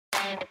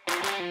We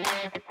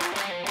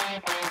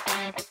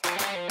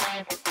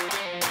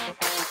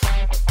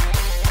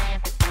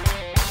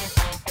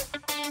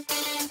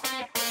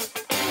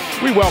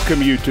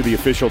welcome you to the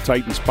official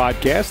Titans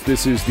podcast.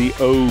 This is the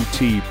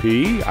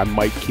OTP. I'm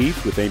Mike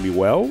Keith with Amy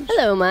Wells.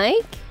 Hello,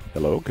 Mike.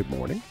 Hello, good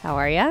morning. How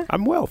are you?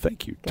 I'm well,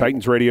 thank you. Good.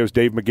 Titans Radio's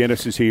Dave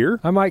McGinnis is here.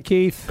 I'm Mike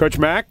Keith. Coach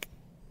Mack,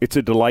 it's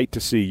a delight to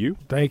see you.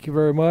 Thank you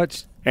very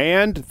much.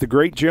 And the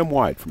great Jim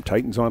White from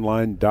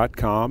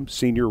TitansOnline.com,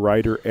 senior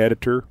writer,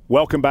 editor.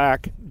 Welcome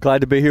back.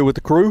 Glad to be here with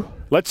the crew.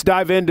 Let's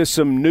dive into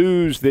some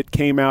news that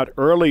came out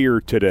earlier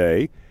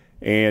today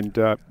and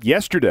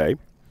yesterday.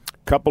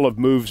 Couple of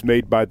moves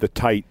made by the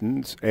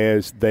Titans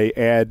as they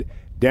add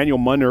Daniel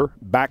Munner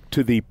back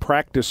to the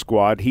practice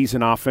squad. He's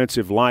an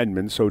offensive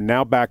lineman, so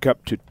now back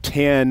up to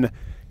 10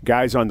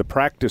 guys on the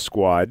practice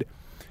squad.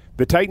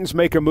 The Titans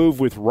make a move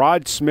with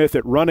Rod Smith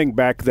at running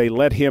back. They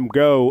let him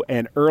go,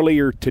 and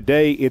earlier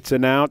today it's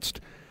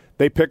announced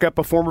they pick up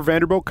a former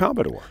Vanderbilt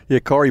Commodore. Yeah,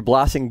 Kari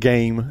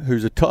Blassingame,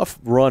 who's a tough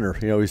runner.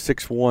 You know, he's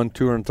 6'1",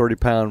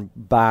 230-pound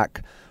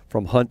back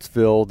from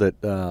Huntsville that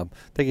I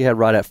think he had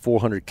right at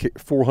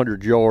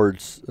 400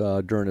 yards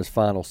during his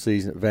final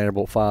season at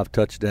Vanderbilt, 5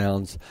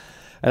 touchdowns.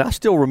 And I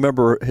still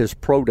remember his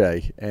pro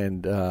day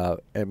and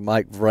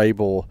Mike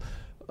Vrabel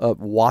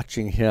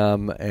watching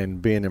him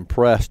and being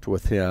impressed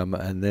with him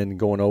and then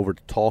going over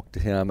to talk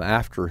to him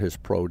after his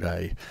pro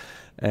day.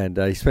 And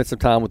he spent some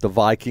time with the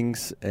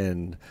Vikings,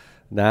 and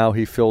now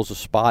he fills a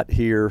spot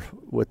here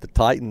with the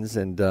Titans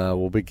and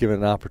will be given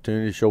an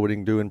opportunity to show what he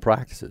can do in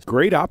practices.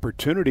 Great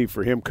opportunity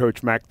for him,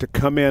 Coach Mack, to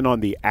come in on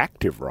the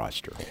active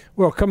roster.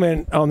 Well, come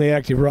in on the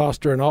active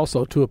roster and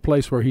also to a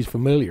place where he's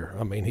familiar.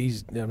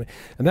 And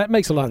that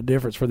makes a lot of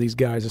difference for these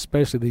guys,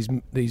 especially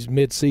these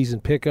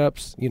mid-season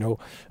pickups. He'll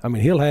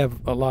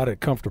have a lot of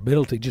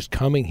comfortability just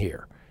coming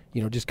here.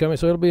 So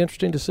it'll be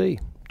interesting to see.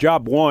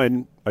 Job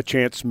one, a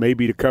chance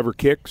maybe to cover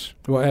kicks?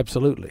 Well,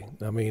 absolutely.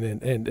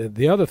 And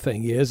the other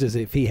thing is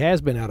if he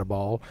has been out of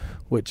ball,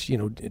 which,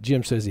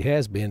 Jim says he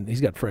has been,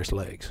 he's got fresh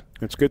legs.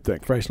 That's a good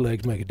thing. Fresh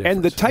legs make a difference.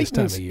 And the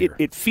Titans,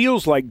 it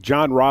feels like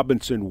John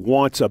Robinson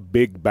wants a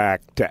big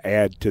back to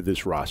add to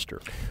this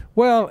roster.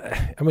 Well,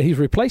 he's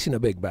replacing a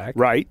big back.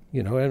 Right.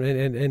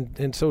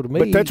 And so to me.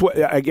 But that's what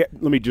I get.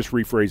 Let me just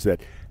rephrase that.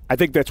 I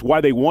think that's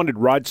why they wanted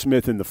Rod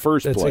Smith in the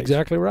first place. That's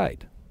exactly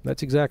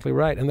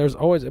right. And there's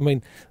always,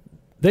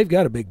 they've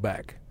got a big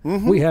back.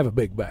 Mm-hmm. We have a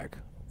big back,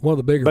 one of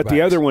the bigger backs. But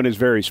the other one is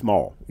very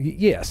small.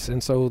 Yes,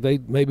 and so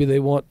maybe they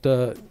want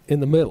in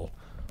the middle,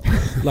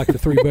 like the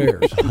Three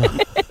Bears.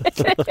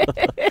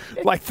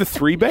 Like the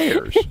Three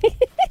Bears.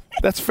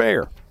 That's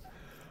fair.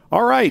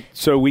 All right,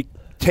 so we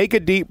take a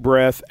deep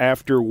breath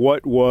after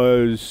what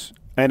was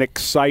an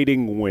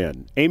exciting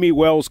win. Amy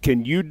Wells,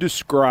 can you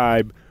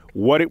describe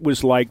what it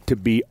was like to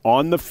be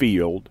on the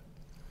field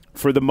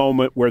for the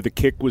moment where the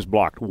kick was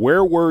blocked?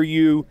 Where were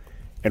you?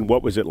 And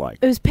what was it like?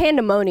 It was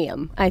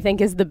pandemonium, I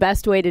think, is the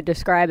best way to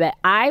describe it.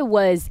 I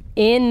was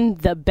in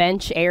the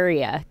bench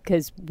area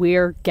because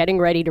we're getting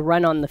ready to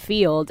run on the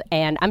field,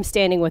 and I'm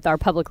standing with our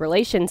public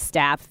relations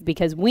staff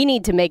because we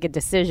need to make a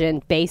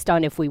decision based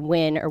on if we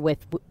win or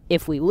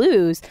if we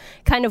lose,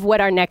 kind of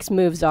what our next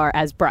moves are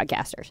as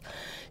broadcasters.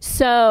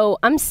 So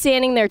I'm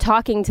standing there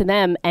talking to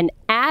them, and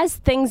as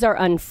things are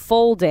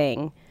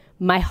unfolding,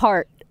 my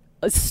heart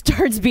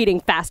starts beating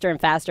faster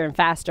and faster and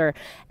faster.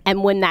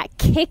 And when that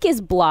kick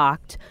is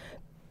blocked,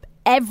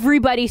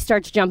 everybody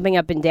starts jumping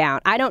up and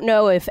down. I don't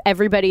know if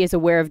everybody is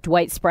aware of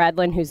Dwight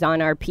Spradlin, who's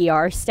on our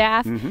PR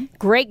staff. Mm-hmm.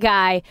 Great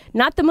guy.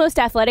 Not the most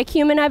athletic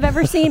human I've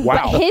ever seen,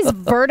 wow. But his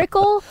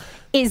vertical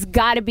is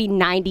got to be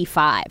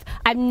 95.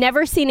 I've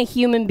never seen a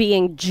human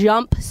being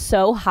jump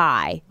so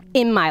high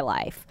in my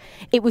life.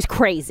 It was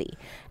crazy.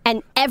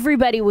 And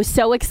everybody was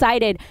so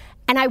excited.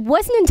 And I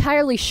wasn't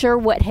entirely sure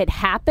what had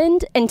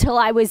happened until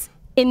I was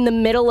in the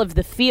middle of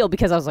the field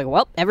because I was like,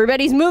 well,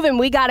 everybody's moving.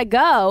 We got to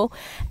go.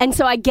 And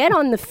so I get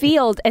on the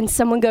field and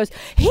someone goes,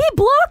 he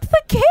blocked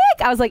the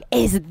kick. I was like,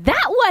 is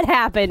that what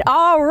happened?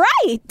 All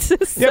right.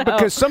 Yeah,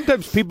 because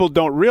sometimes people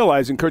don't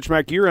realize, and Coach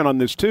Mack, you're in on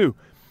this too,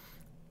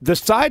 the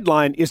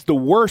sideline is the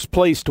worst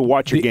place to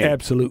watch a game.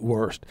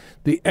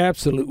 The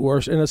absolute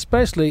worst. And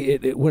especially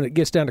when it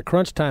gets down to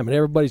crunch time and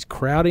everybody's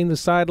crowding the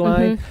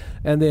sideline. Mm-hmm.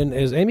 And then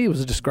as Amy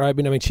was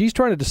describing, she's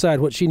trying to decide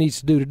what she needs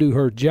to do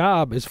her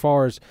job as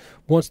far as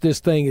once this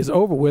thing is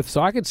over with.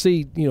 So I could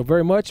see,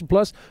 very much. And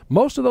plus,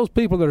 most of those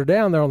people that are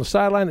down there on the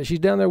sideline that she's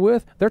down there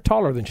with, they're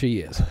taller than she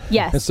is.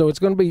 Yes. And so it's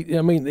going to be,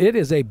 it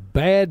is a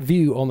bad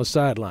view on the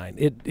sideline.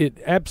 It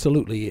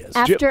absolutely is.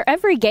 After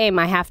every game,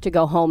 I have to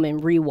go home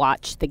and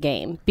rewatch the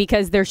game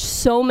because there's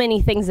so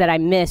many things that I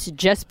miss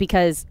just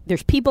because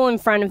there's people in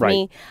front of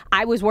me.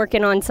 I was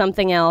working on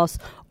something else,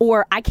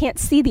 or I can't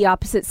see the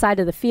opposite side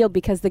of the field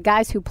because the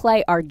guys who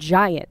play are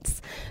giants.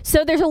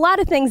 So there's a lot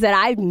of things that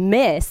I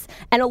miss,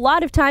 and a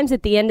lot of times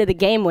at the end of the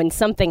game when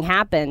something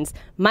happens,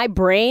 my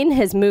brain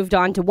has moved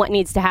on to what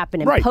needs to happen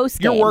in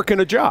post-game. You're working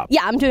a job.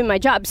 Yeah, I'm doing my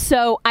job.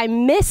 So I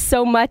miss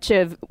so much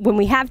of when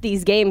we have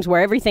these games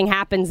where everything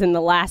happens in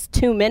the last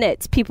 2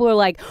 minutes. People are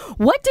like,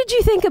 what did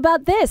you think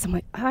about this? I'm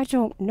like, I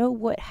don't know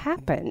what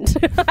happened.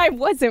 I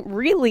wasn't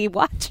really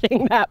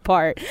watching that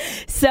part.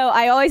 So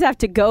I always have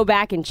to go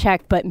back and check.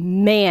 But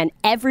man,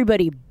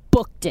 everybody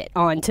booked it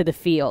onto the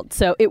field.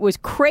 So it was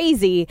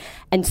crazy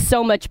and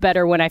so much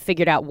better when I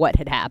figured out what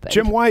had happened.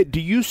 Jim Wyatt, do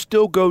you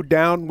still go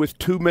down with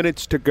 2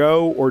 minutes to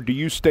go, or do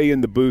you stay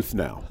in the booth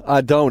now?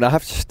 I don't. I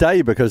have to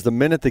stay because the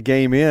minute the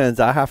game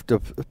ends, I have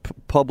to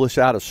publish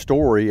out a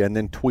story and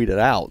then tweet it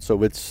out.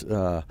 So it's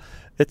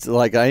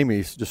like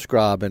Amy's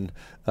describing.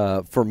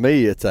 For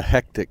me, it's a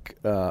hectic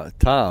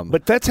time.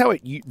 But that's how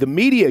the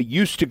media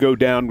used to go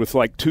down with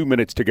like 2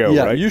 minutes to go,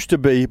 yeah, right? It used to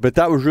be, but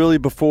that was really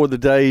before the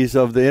days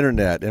of the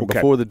internet and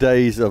before the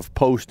days of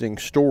posting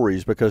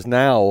stories, because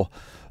now,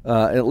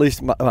 at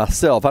least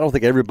myself, I don't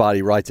think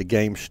everybody writes a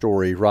game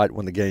story right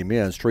when the game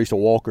ends. Teresa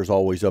Walker's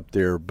always up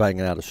there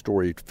banging out a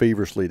story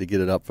feverishly to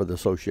get it up for the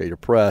Associated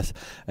Press.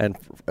 And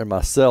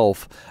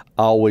myself,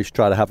 I always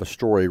try to have a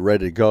story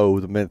ready to go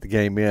the minute the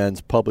game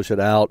ends, publish it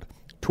out,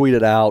 tweet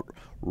it out,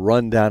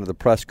 run down to the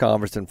press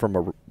conference. And from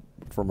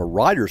a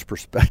writer's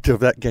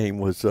perspective, that game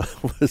was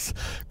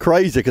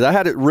crazy because I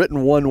had it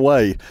written one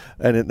way,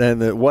 and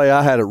the way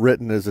I had it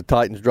written is the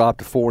Titans dropped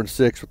to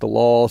 4-6 with the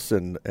loss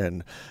and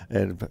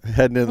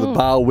heading into the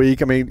bye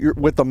week. I mean,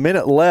 with a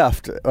minute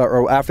left,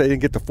 or after they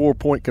didn't get the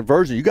 4-point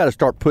conversion, you got to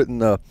start putting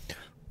the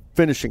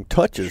finishing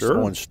touches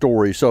on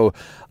story. So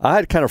I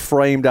had kind of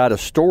framed out a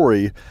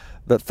story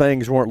that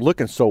things weren't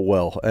looking so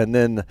well, and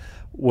then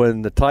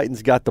when the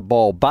Titans got the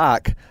ball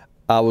back,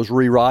 I was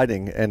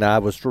rewriting, and I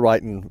was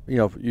writing,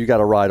 you got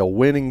to write a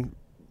winning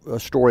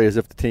story as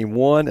if the team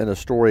won and a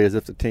story as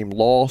if the team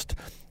lost.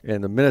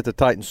 And the minute the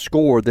Titans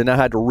scored, then I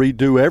had to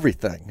redo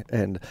everything.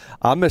 And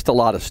I missed a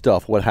lot of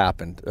stuff, what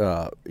happened,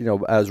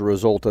 as a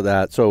result of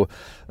that. So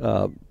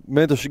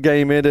minute the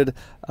game ended,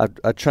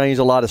 I changed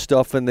a lot of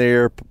stuff in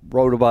there,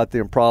 wrote about the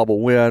improbable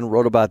win,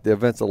 wrote about the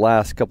events of the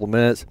last couple of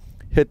minutes,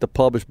 hit the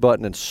publish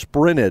button, and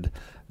sprinted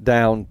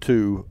down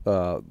to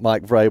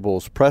Mike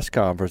Vrabel's press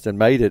conference and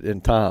made it in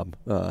time.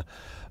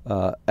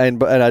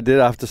 And I did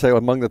have to say,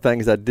 among the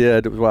things I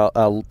did was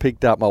I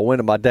peeked out my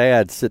window. My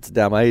dad sits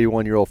down, my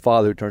 81-year-old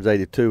father who turns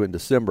 82 in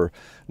December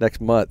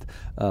next month.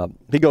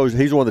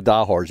 He's one of the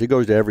diehards. He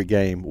goes to every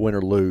game, win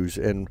or lose.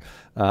 And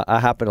I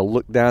happened to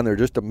look down there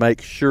just to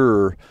make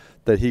sure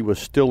that he was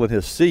still in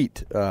his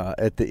seat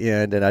at the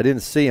end, and I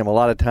didn't see him. A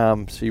lot of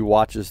times he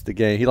watches the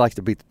game. He likes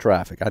to beat the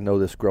traffic. I know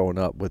this growing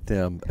up with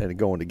him and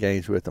going to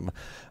games with him.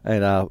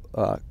 And I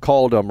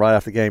called him right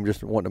after the game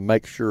just wanting to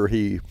make sure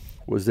he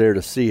was there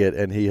to see it,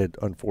 and he had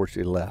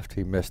unfortunately left.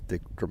 He missed the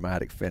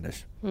dramatic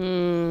finish.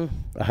 I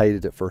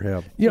hated it for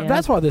him. Yeah,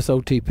 that's why this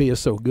OTP is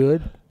so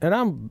good, and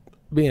I'm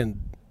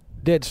being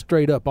dead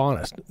straight up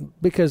honest,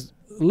 because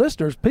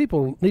listeners,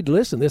 people need to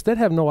listen to this. They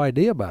have no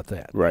idea about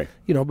that. Right.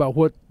 About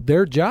what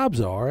their jobs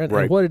are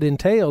and what it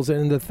entails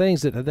and the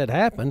things that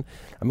happen.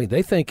 I mean,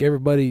 they think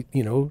everybody,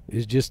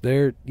 is just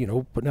there,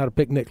 putting out a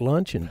picnic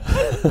lunch and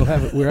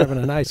we're having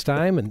a nice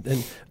time.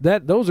 And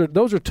that those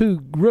are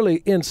two really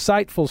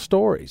insightful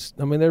stories.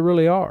 I mean, they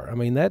really are. I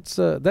mean, that's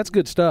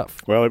good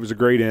stuff. Well, it was a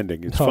great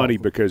ending. It's funny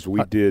because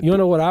we did. You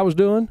know what I was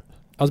doing?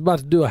 I was about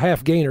to do a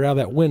half gainer out of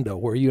that window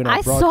where you and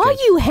I broadcast. I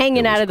saw you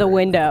hanging out of the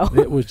window.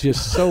 It was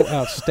just so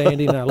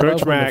outstanding. I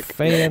love when the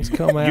fans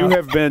come out.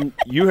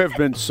 You have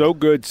been so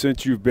good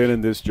since you've been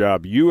in this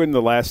job. You in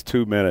the last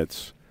 2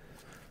 minutes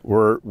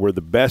were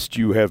the best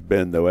you have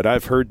been, though, and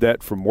I've heard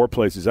that from more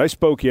places. I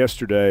spoke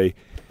yesterday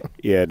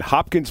in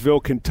Hopkinsville,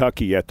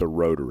 Kentucky at the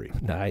Rotary.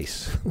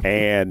 Nice.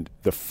 And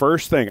the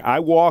first thing, I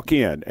walk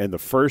in, and the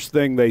first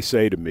thing they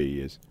say to me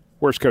is,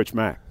 "Where's Coach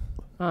Mack?"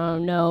 Oh,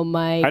 no,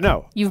 Mike. I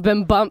know. You've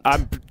been bumped.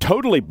 I'm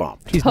totally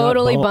bumped. He's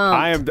totally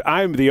bumped.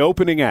 I am the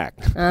opening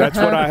act. That's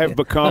what I have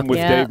become with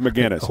Dave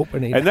McGinnis.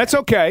 And that's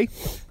okay.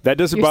 That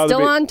doesn't You're bother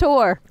me. still on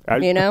tour,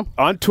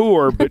 On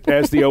tour, but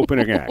as the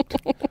opening act.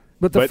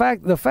 But the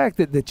fact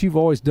that you've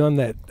always done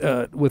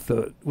that with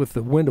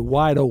the window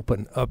wide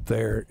open up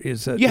there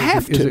is you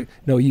have to.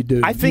 No, you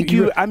do. I think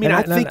you. I mean,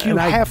 I think you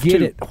have to. I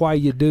get it why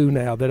you do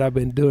now that I've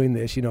been doing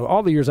this.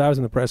 All the years I was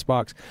in the press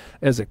box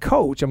as a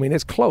coach. I mean,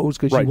 it's closed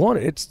because you want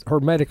it. It's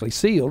hermetically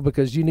sealed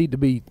because you need to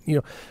be.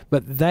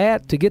 But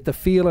that to get the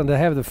feel and to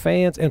have the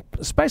fans, and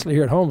especially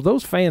here at home,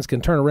 those fans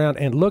can turn around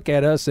and look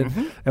at us.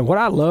 And and what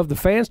I love, the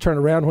fans turn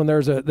around when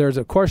there's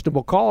a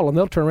questionable call, and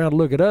they'll turn around and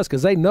look at us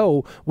because they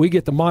know we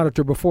get the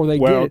monitor before they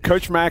get it.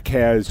 Coach Mack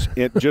has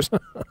just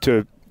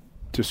to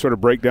sort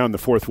of break down the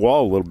fourth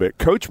wall a little bit.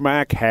 Coach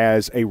Mack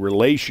has a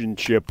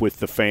relationship with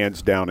the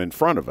fans down in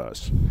front of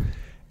us,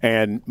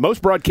 and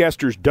most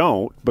broadcasters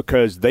don't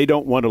because they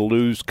don't want to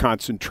lose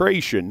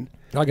concentration.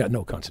 I got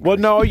no concentration. Well,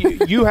 no,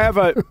 you have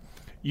a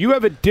You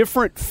have a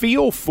different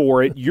feel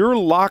for it. You're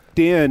locked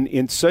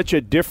in such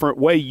a different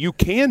way. You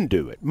can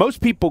do it.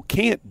 Most people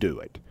can't do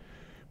it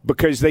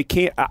because they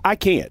can't. I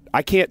can't.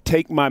 I can't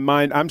take my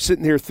mind. I'm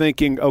sitting here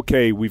thinking,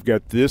 okay, we've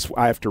got this.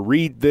 I have to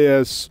read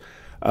this.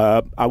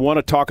 I want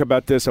to talk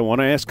about this. I want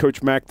to ask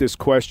Coach Mack this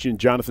question.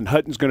 Jonathan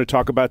Hutton's going to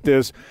talk about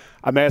this.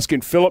 I'm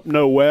asking Philip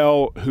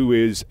Noel, who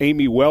is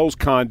Amy Wells'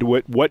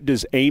 conduit, what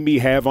does Amy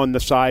have on the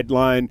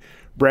sideline?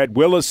 Brad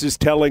Willis is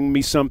telling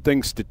me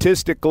something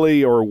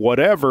statistically or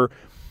whatever.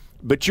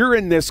 But you're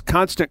in this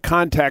constant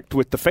contact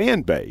with the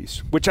fan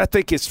base, which I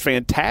think is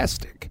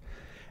fantastic.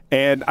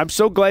 And I'm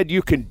so glad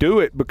you can do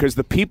it because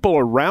the people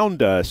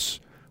around us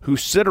who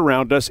sit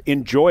around us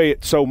enjoy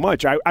it so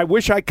much. I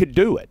wish I could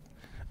do it.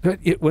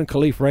 When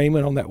Khalif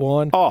Raymond on that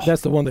one,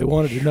 that's the one they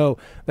wanted to know.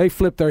 They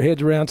flipped their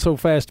heads around so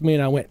fast to me,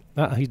 and I went,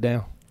 he's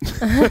down. He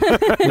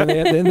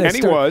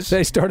was.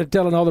 They started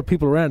telling all the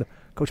people around him,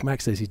 Coach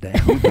Mack says he's down.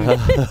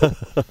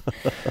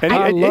 And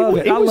I love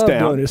it. I love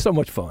down. doing it. It's so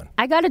much fun.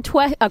 I got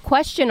a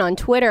question on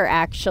Twitter,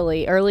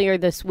 actually, earlier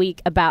this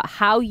week about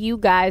how you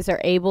guys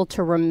are able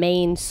to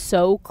remain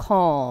so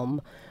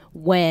calm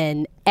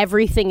when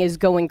everything is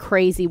going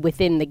crazy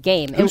within the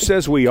game. Who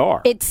says we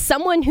are? It's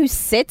someone who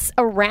sits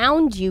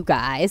around you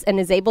guys and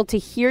is able to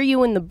hear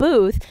you in the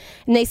booth,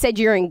 and they said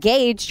you're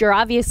engaged, you're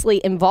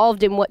obviously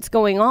involved in what's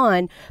going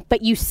on,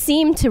 but you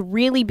seem to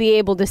really be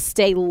able to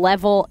stay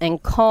level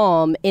and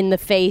calm in the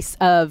face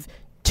of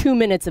 2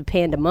 minutes of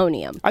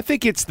pandemonium. I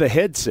think it's the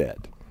headset.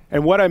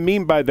 And what I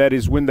mean by that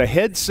is when the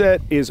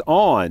headset is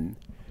on,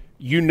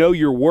 you know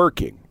you're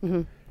working.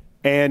 Mm-hmm.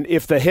 And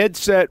if the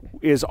headset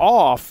is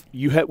off,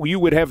 you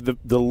would have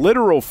the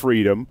literal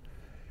freedom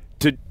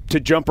to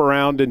jump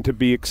around and to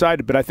be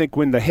excited. But I think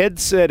when the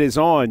headset is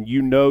on,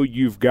 you know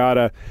you've got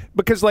to –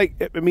 because,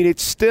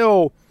 it's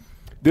still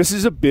 – this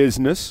is a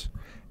business,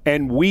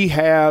 and we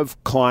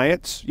have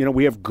clients.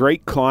 We have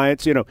great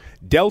clients.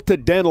 Delta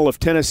Dental of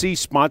Tennessee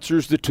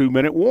sponsors the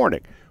 2-minute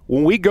warning.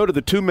 When we go to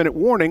the 2-minute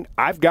warning,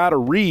 I've got to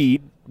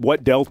read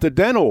what Delta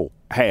Dental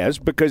has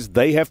because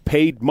they have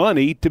paid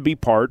money to be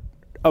part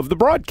of the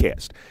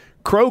broadcast.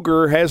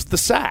 Kroger has the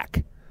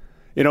sack.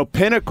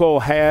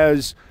 Pinnacle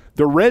has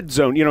the red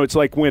zone. It's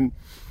like when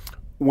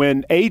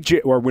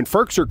AJ or when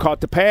Ferkser caught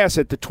the pass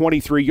at the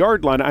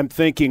 23-yard line, I'm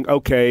thinking,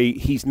 okay,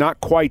 he's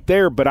not quite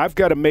there, but I've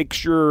got to make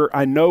sure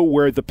I know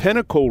where the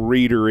Pinnacle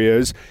reader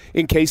is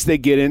in case they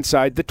get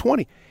inside the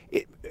 20.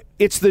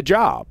 It's the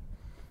job.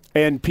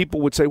 And people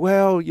would say,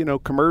 well,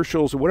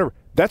 commercials or whatever.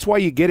 That's why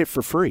you get it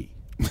for free.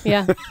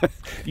 Yeah.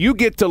 You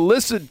get to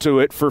listen to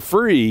it for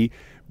free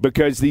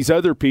because these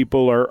other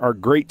people are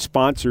great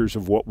sponsors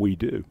of what we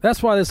do.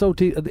 That's why this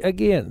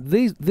again,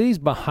 these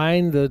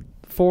behind the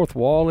fourth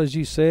wall, as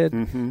you said,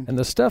 mm-hmm. and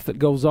the stuff that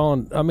goes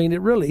on,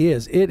 it really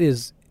is. It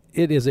is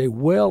a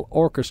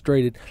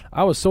well-orchestrated.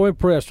 I was so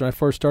impressed when I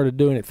first started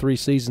doing it 3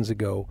 seasons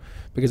ago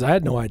because I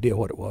had no idea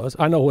what it was.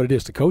 I know what it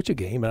is to coach a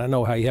game, and I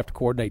know how you have to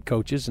coordinate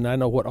coaches, and I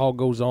know what all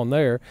goes on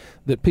there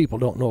that people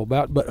don't know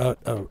about. But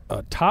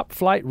a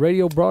top-flight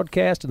radio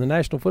broadcast in the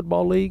National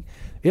Football League,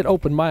 it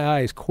opened my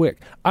eyes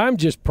quick. I'm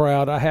just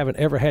proud I haven't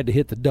ever had to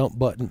hit the dump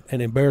button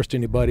and embarrassed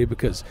anybody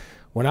because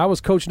when I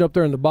was coaching up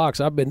there in the box,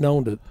 I've been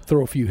known to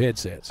throw a few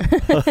headsets.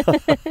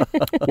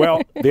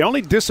 Well, the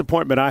only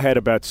disappointment I had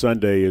about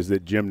Sunday is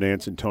that Jim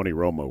Nantz and Tony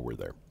Romo were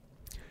there.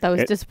 That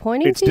was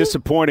disappointing It's to you?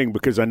 Disappointing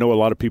because I know a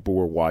lot of people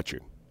were watching.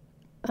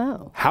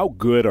 Oh. How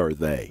good are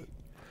they?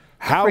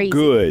 How Crazy.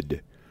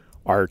 good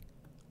are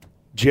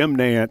Jim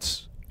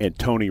Nantz and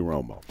Tony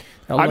Romo?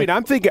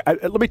 I'm thinking,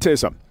 let me tell you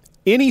something.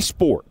 Any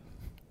sport,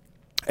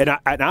 and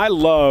I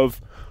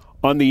love –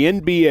 on the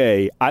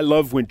NBA, I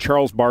love when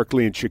Charles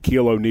Barkley and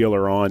Shaquille O'Neal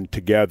are on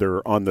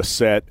together on the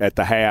set at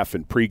the half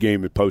and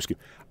pregame and postgame.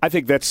 I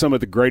think that's some of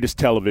the greatest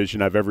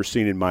television I've ever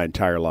seen in my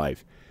entire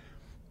life.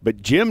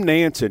 But Jim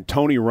Nantz and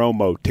Tony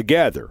Romo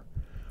together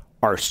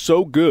are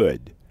so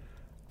good.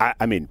 I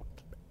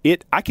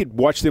could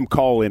watch them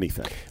call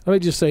anything. Let me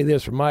just say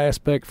this from my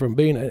aspect from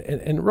being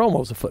and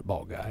Romo's a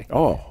football guy.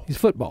 Oh. He's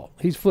football.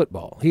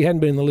 He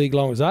hadn't been in the league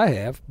long as I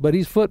have, but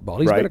he's football.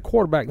 He's been a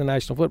quarterback in the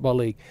National Football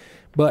League.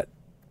 But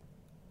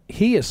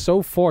he is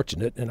so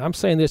fortunate, and I'm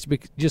saying this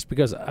just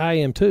because I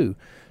am too,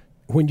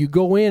 when you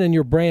go in and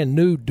you're brand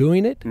new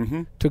doing it,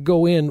 mm-hmm. to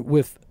go in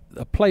with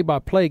a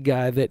play-by-play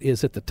guy that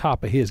is at the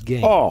top of his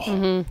game. Oh.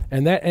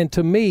 Mm-hmm. And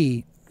to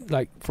me,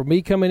 like for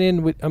me coming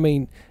in with,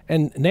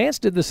 and Nance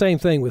did the same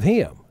thing with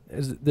him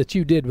that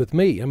you did with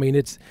me.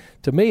 It's,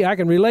 to me, I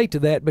can relate to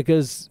that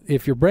because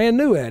if you're brand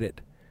new at it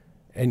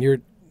and you're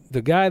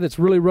the guy that's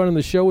really running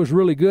the show is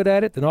really good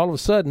at it, then all of a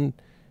sudden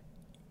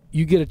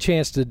you get a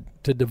chance to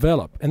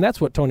develop. And that's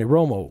what Tony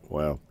Romo.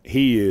 Well,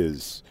 he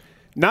is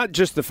not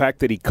just the fact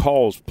that he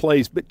calls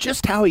plays, but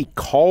just how he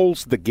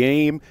calls the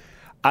game.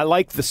 I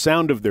like the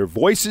sound of their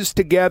voices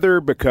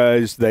together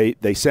because they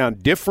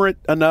sound different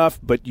enough,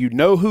 but you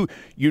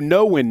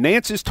know when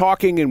Nance is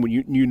talking and when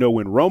you know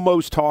when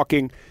Romo's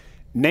talking.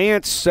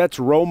 Nance sets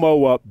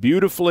Romo up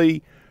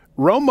beautifully.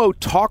 Romo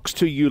talks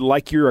to you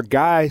like you're a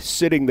guy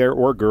sitting there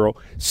or girl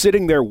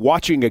sitting there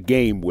watching a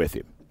game with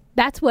him.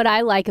 That's what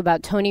I like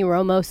about Tony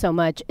Romo so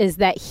much, is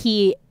that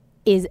he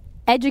is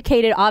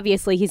educated.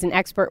 Obviously, he's an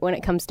expert when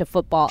it comes to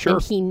football, Sure.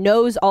 and he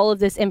knows all of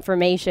this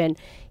information.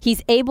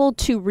 He's able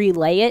to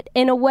relay it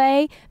in a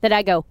way that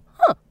I go,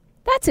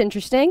 that's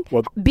interesting.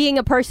 Well, being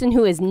a person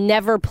who has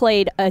never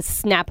played a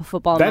snap of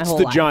football in my whole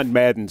life. That's the John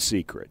Madden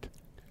secret.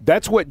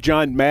 That's what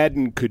John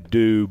Madden could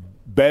do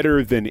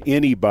better than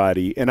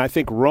anybody, and I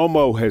think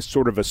Romo has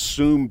sort of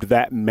assumed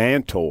that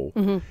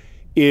mantle,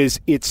 is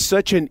it's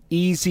such an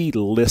easy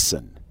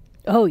listen.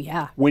 Oh,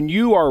 yeah. When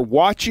you are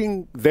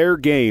watching their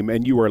game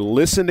and you are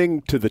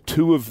listening to the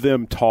two of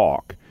them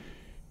talk,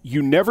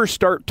 you never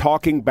start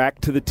talking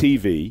back to the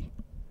TV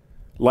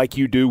like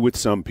you do with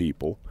some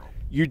people.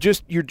 You're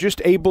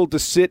just able to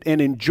sit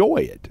and enjoy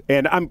it.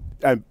 And I'm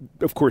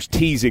of course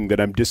teasing that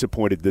I'm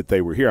disappointed that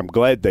they were here. I'm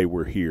glad they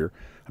were here.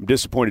 I'm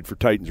disappointed for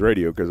Titans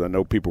Radio because I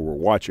know people were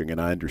watching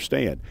and I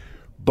understand.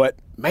 But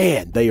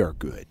man, they are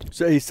good.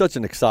 So he's such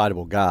an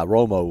excitable guy,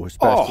 Romo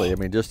especially. I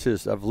mean, just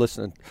I've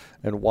listened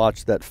and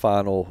watched that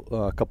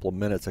final couple of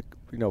minutes, a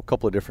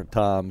couple of different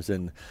times,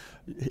 and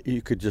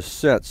you could just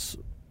sense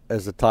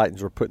as the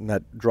Titans were putting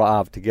that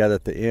drive together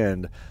at the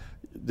end,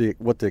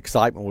 what the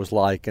excitement was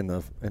like in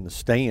the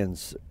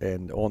stands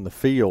and on the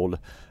field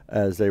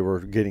as they were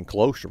getting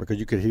closer, because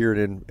you could hear it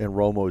in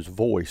Romo's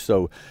voice.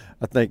 So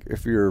I think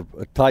if you're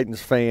a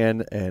Titans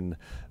fan and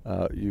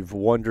you've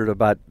wondered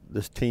about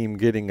this team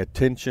getting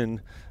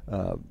attention,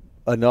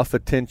 enough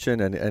attention,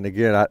 and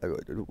again,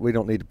 we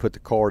don't need to put the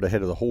cart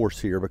ahead of the horse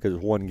here because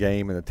it's one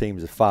game and the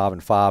team's at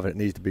 5-5 and it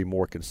needs to be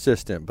more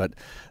consistent. But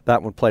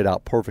that one played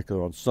out perfectly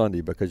on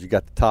Sunday because you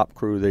got the top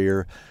crew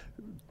there.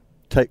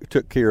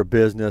 Took care of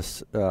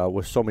business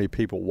with so many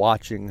people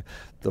watching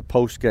the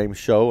post-game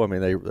show. I mean,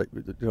 they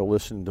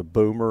listened to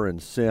Boomer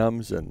and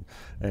Sims and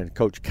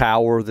Coach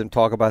Cower then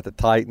talk about the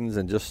Titans,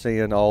 and just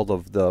seeing all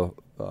of the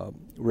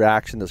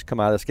reaction that's come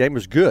out of this game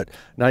was good.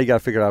 Now you got to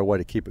figure out a way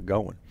to keep it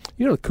going.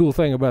 You know, the cool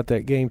thing about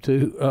that game,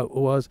 too,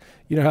 was,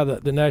 how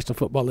the National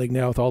Football League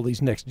now with all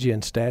these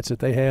next-gen stats that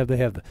they have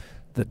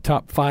the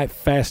top 5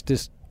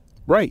 fastest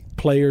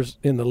players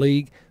in the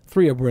league.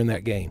 3 of them were in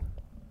that game.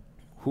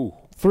 Whew.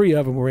 3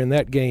 of them were in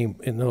that game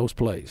in those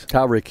plays.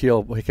 Tyreek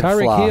Hill, he can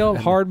Tyreek fly. Hill,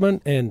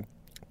 Hardman, and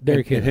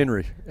Derrick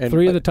Henry. And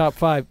 3 of the top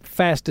 5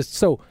 fastest.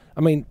 So,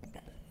 I mean,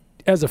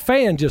 as a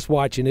fan just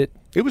watching it,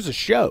 it was a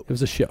show. It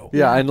was a show.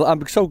 Yeah, and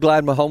I'm so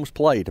glad Mahomes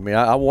played. I mean,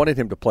 I wanted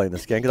him to play in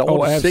this game because I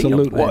wanted to see him.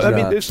 Absolutely. Well, I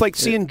mean, it's like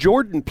seeing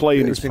Jordan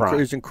play in his prime. It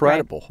was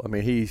incredible. Right. I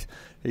mean, he's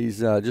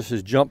just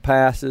his jump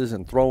passes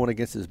and throwing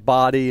against his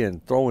body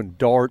and throwing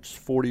darts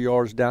 40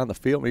 yards down the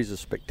field. I mean, he's a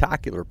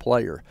spectacular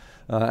player.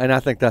 And I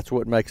think that's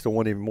what makes the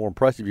one even more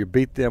impressive. You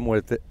beat them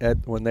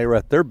when they were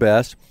at their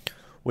best,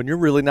 when you're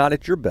really not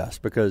at your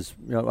best. Because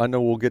I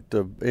know we'll get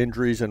the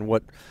injuries and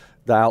what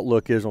the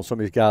outlook is on some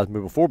of these guys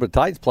moving forward. But the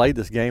Titans played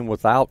this game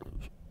without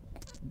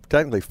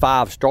technically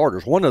 5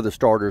 starters. One of the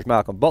starters,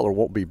 Malcolm Butler,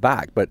 won't be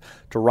back. But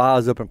to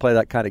rise up and play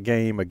that kind of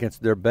game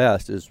against their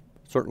best is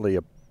certainly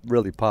a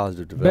really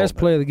positive development. Best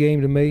play of the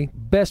game to me,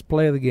 best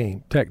play of the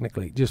game,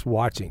 technically, just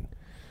watching,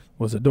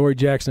 was Adoree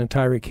Jackson and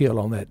Tyreek Hill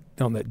on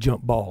that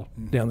jump ball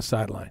down the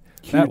sideline.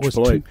 Huge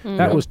play.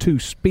 That was 2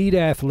 speed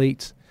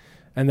athletes,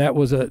 and that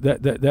was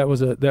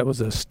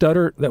a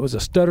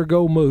stutter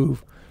go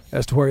move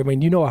as to where, I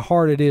mean, how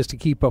hard it is to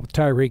keep up with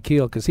Tyreek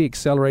Hill because he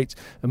accelerates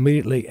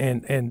immediately,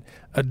 and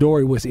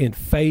Adoree was in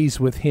phase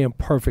with him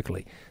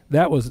perfectly.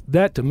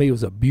 That to me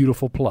was a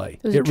beautiful play.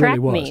 It was a track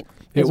meet.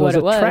 It was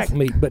a track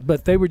meet,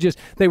 but they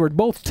were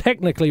both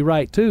technically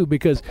right too,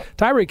 because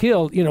Tyreek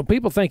Hill,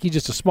 people think he's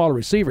just a smaller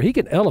receiver. He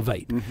can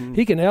elevate. Mm-hmm.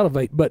 He can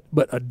elevate, but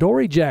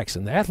Adoree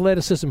Jackson, the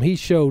athleticism he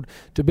showed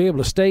to be able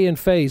to stay in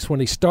phase when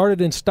he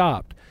started and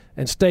stopped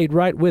and stayed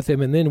right with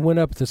him and then went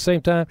up at the same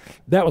time,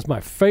 that was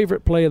my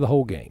favorite play of the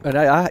whole game. And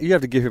you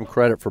have to give him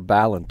credit for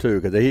battling too,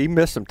 because he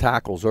missed some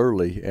tackles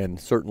early, and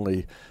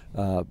certainly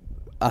I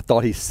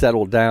thought he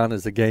settled down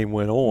as the game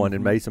went on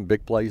and made some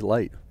big plays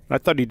late. I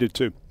thought he did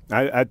too.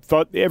 I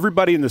thought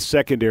everybody in the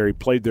secondary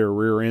played their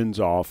rear ends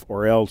off,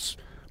 or else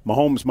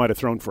Mahomes might have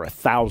thrown for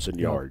 1,000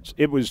 yards.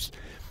 It was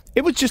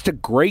just a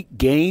great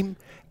game.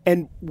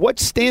 And what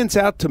stands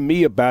out to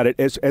me about it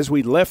as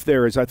we left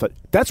there is I thought,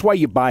 that's why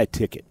you buy a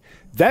ticket.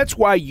 That's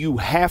why you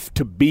have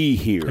to be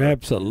here.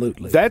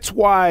 Absolutely. That's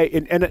why,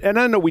 and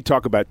I know we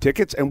talk about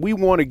tickets, and we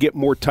want to get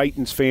more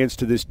Titans fans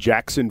to this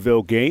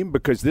Jacksonville game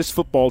because this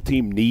football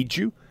team needs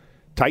you.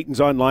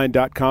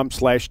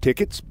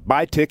 TitansOnline.com/tickets.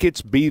 Buy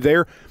tickets, be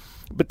there.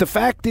 But the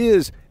fact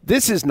is,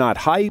 this is not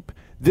hype.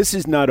 This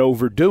is not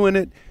overdoing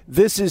it.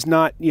 This is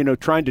not,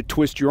 trying to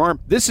twist your arm.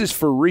 This is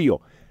for real.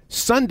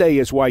 Sunday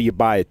is why you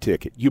buy a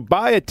ticket. You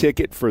buy a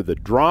ticket for the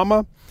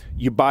drama.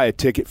 You buy a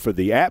ticket for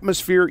the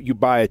atmosphere. You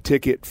buy a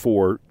ticket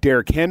for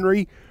Derrick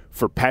Henry,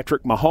 for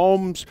Patrick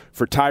Mahomes,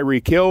 for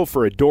Tyreek Hill,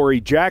 for Adoree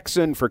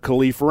Jackson, for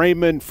Khalif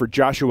Raymond, for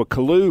Joshua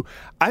Kalu.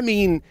 I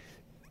mean,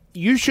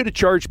 you should have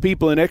charged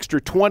people an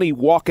extra $20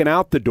 walking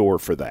out the door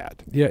for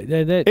that. Yeah,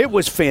 it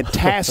was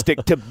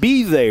fantastic. To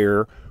be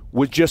there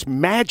was just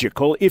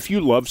magical if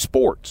you love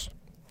sports.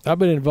 I've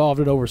been involved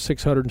in over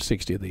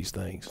 660 of these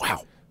things.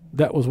 Wow.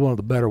 that was one of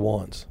the better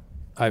ones.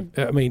 I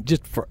mean,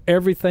 just for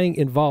everything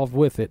involved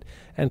with it,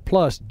 and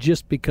plus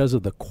just because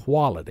of the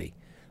quality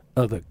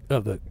of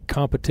the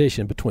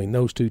competition between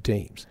those two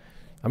teams.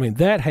 I mean,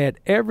 that had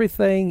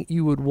everything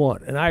you would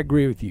want, and I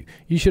agree with you.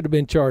 You should have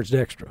been charged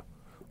extra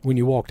when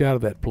you walked out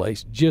of that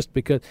place, just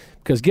because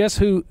guess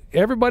who?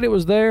 Everybody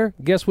was there.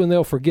 Guess when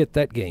they'll forget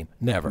that game?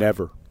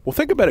 Never. Well,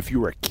 think about if you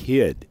were a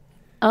kid.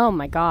 Oh,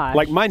 my gosh.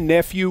 Like my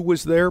nephew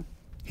was there.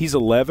 He's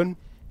 11.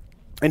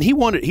 And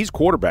he's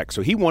quarterback,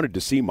 so he wanted to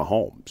see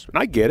Mahomes. And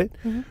I get it.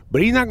 Mm-hmm.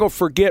 But he's not going to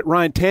forget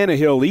Ryan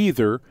Tannehill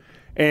either.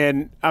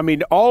 And, I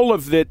mean, all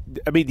of that,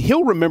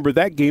 he'll remember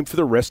that game for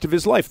the rest of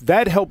his life.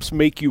 That helps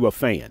make you a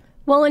fan.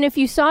 Well, and if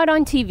you saw it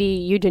on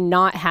TV, you did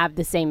not have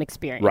the same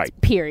experience,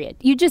 right. Period.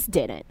 You just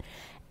didn't.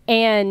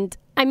 And,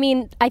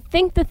 I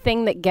think the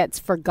thing that gets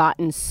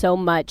forgotten so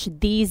much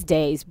these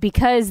days,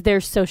 because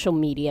there's social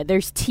media,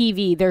 there's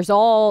TV,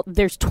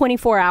 there's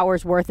 24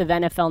 hours worth of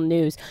NFL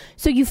news.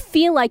 So you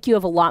feel like you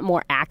have a lot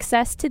more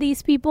access to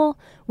these people.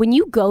 When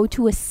you go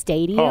to a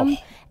stadium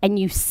and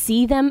you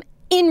see them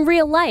in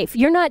real life,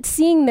 you're not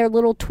seeing their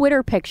little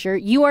Twitter picture.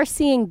 You are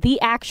seeing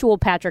the actual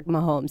Patrick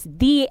Mahomes,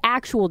 the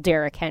actual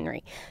Derrick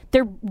Henry.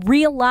 They're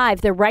real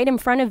live. They're right in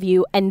front of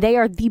you, and they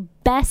are the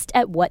best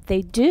at what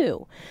they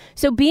do.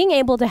 So being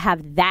able to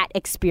have that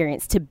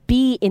experience, to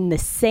be in the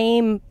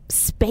same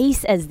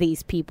space as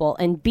these people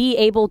and be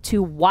able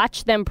to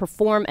watch them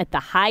perform at the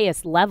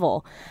highest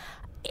level,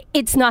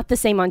 it's not the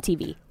same on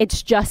TV.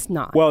 It's just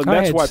not. Well,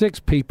 I had 6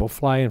 people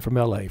fly in from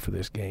L.A. for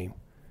this game,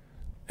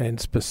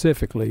 and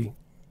specifically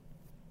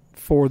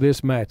for this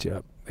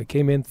matchup. They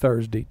came in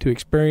Thursday to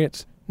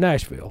experience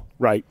Nashville.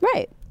 Right.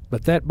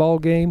 But that ball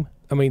game,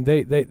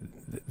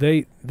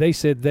 they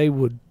said they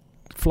would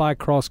fly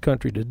cross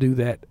country to do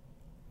that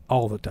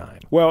all the time.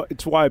 Well,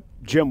 it's why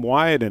Jim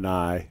Wyatt and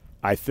I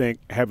think,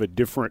 have a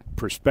different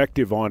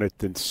perspective on it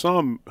than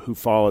some who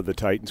follow the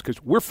Titans,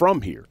 because we're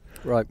from here.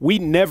 Right.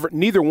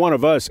 Neither one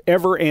of us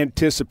ever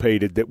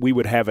anticipated that we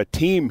would have a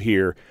team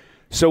here.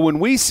 So when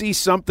we see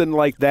something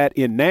like that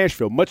in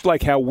Nashville, much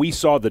like how we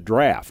saw the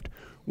draft,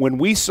 when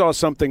we saw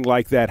something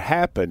like that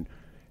happen,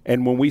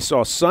 and when we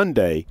saw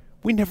Sunday,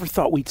 we never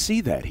thought we'd see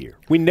that here.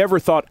 We never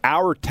thought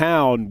our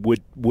town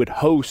would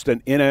host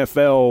an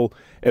NFL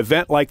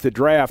event like the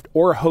draft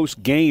or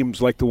host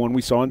games like the one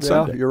we saw on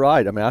Sunday. You're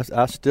right.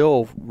 I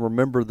still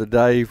remember the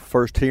day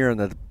first hearing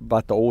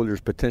about the Oilers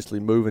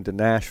potentially moving to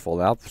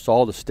Nashville. I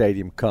saw the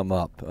stadium come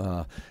up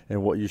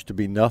and what used to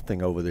be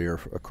nothing over there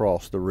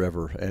across the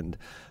river, and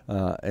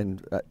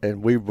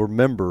we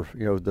remember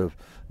the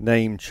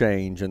name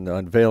change and the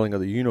unveiling of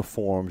the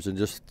uniforms and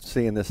just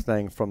seeing this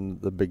thing from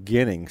the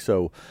beginning.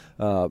 So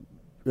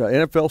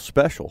NFL's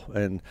special,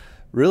 and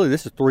really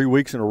this is 3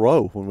 weeks in a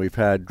row when we've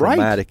had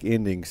dramatic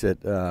endings at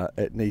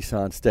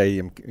Nissan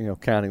Stadium,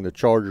 counting the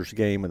Chargers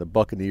game and the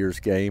Buccaneers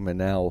game, and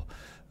now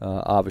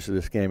obviously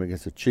this game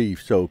against the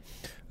Chiefs. So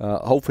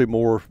hopefully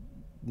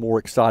more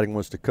exciting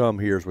ones to come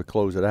here as we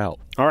close it out.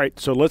 All right,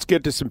 so let's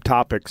get to some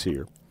topics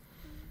here.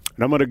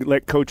 And I'm going to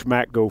let Coach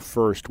Mack go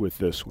first with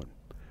this one.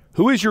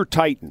 Who is your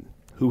Titan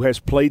who has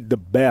played the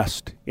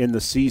best in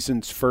the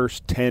season's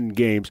first 10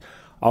 games?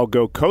 I'll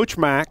go Coach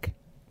Mack,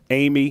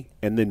 Amy,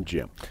 and then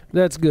Jim.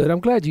 That's good. I'm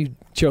glad you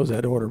chose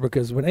that order,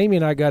 because when Amy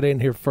and I got in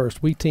here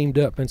first, we teamed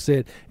up and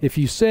said, if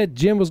you said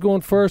Jim was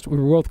going first, we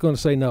were both going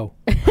to say no.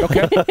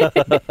 Okay.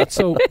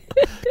 So,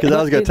 because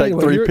I was going to take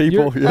 3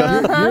 people.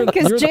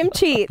 Because Jim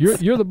cheats.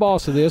 You're the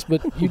boss of this,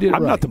 but you did it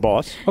right. I'm not the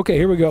boss. Okay,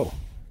 here we go.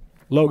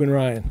 Logan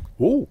Ryan.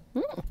 Ooh.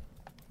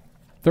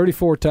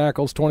 34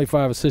 tackles,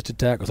 25 assisted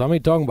tackles. I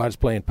mean, talking about is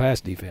playing pass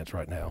defense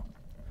right now.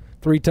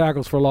 3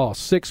 tackles for loss,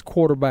 6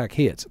 quarterback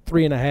hits,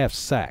 3.5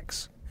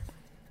 sacks.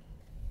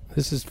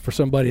 This is for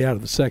somebody out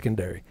of the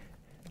secondary.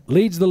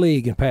 Leads the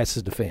league in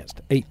passes defense,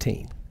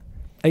 18.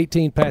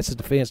 18 passes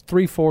defense,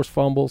 3 forced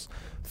fumbles,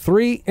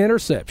 3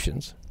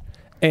 interceptions.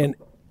 And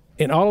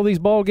in all of these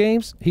ball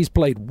games, he's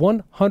played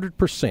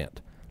 100%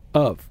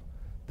 of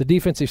the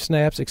defensive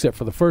snaps except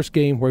for the first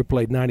game where he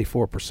played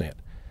 94%.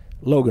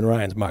 Logan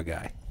Ryan's my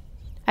guy.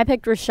 I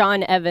picked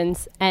Rashaan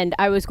Evans, and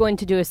I was going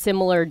to do a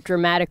similar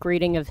dramatic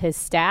reading of his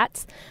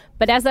stats.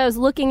 But as I was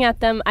looking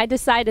at them, I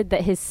decided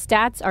that his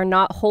stats are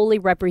not wholly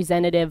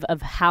representative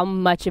of how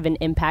much of an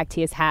impact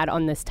he has had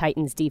on this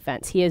Titans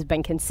defense. He has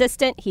been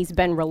consistent, he's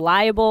been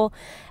reliable,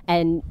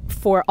 and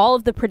for all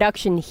of the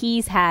production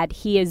he's had,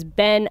 he has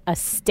been a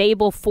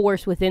stable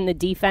force within the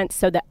defense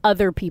so that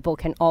other people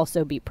can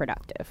also be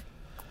productive.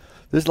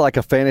 This is like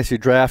a fantasy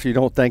draft. You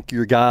don't think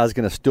your guy's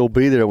going to still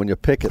be there when you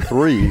pick at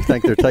 3. You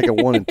think they're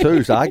taking 1 and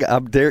 2. So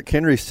I'm Derrick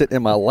Henry sitting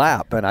in my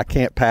lap, and I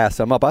can't pass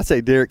him up. I say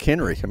Derrick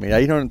Henry.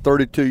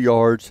 832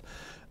 yards,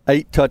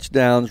 8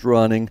 touchdowns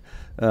running.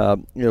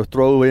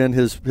 Throw in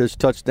his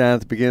touchdown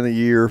at the beginning of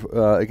the year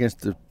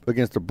against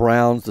the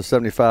Browns, the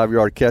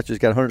 75-yard catch. He's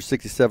got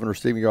 167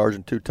 receiving yards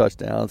and 2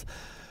 touchdowns.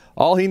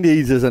 All he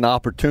needs is an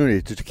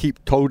opportunity to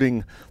keep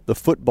toting the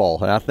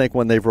football. And I think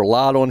when they've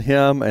relied on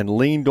him and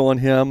leaned on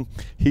him,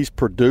 he's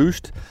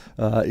produced.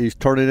 He's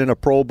turned it in a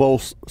Pro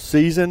Bowl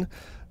season.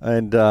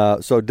 And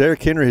so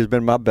Derrick Henry has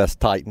been my best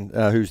Titan,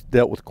 who's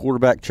dealt with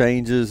quarterback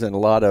changes and a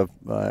lot of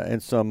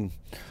and some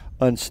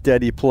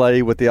unsteady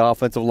play with the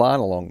offensive line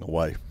along the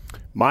way.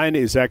 Mine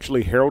is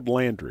actually Harold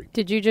Landry.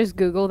 Did you just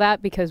Google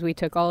that because we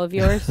took all of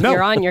yours? No.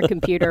 You're on your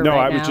computer No,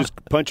 right I now. was just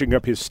punching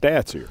up his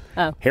stats here.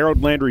 Oh.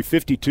 Harold Landry,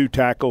 52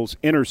 tackles,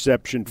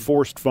 interception,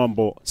 forced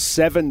fumble,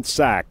 7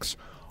 sacks.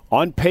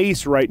 On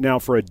pace right now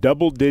for a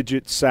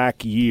double-digit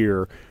sack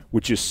year,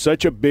 which is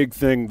such a big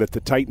thing that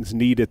the Titans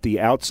need at the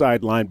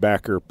outside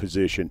linebacker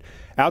position.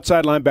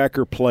 Outside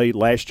linebacker play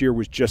last year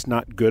was just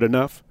not good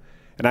enough.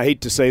 And I hate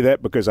to say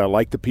that because I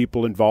like the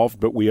people involved,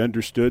 but we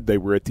understood they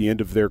were at the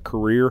end of their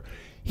career.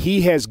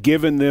 He has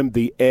given them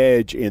the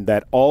edge in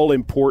that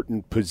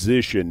all-important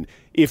position.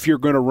 If you're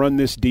going to run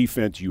this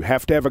defense, you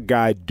have to have a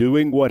guy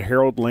doing what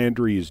Harold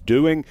Landry is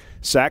doing.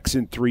 Sacks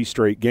in 3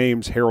 straight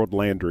games. Harold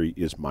Landry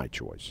is my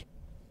choice.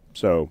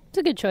 So it's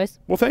a good choice.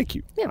 Well, thank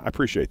you. Yeah. I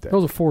appreciate that.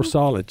 Those are 4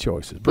 solid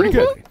choices. Pretty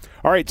good.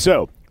 All right,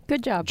 so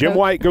Good job, Jim Coach.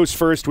 White goes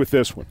first with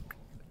this one.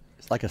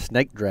 It's like a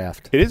snake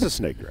draft. It is a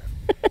snake draft.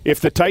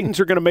 If the Titans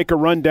are going to make a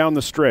run down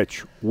the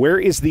stretch, where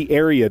is the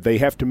area they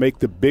have to make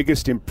the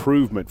biggest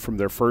improvement from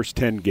their first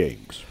 10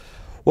 games?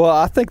 Well,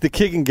 I think the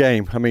kicking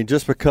game. I mean,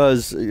 just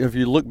because if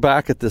you look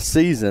back at the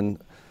season,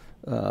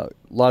 a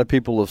lot of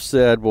people have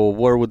said, well,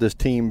 where would this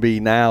team be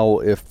now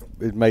if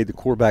it made the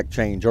quarterback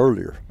change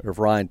earlier, or if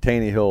Ryan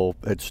Tannehill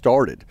had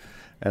started?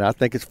 And I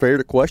think it's fair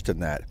to question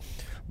that.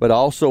 But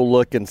also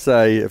look and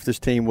say, if this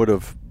team would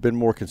have been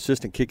more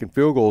consistent kicking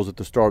field goals at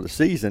the start of the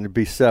season, it'd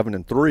be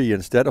 7-3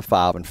 instead of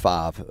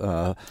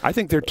 5-5. I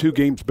think they're 2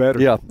 games better.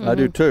 Yeah, I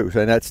do too,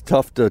 and that's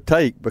tough to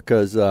take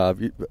because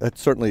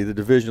that's certainly the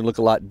division look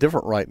a lot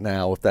different right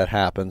now if that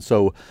happens.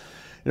 So,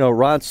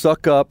 Ryan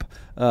Suckup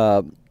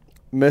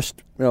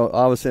missed,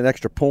 obviously an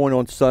extra point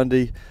on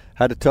Sunday.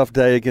 Had a tough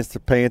day against the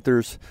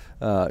Panthers.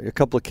 A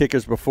couple of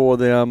kickers before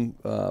them,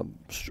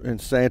 and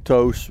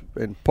Santos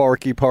and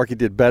Parkey. Parkey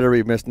did better.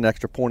 He missed an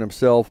extra point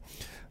himself.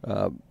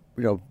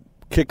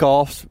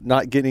 Kickoffs,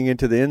 not getting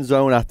into the end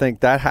zone, I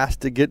think that has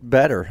to get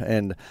better.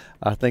 And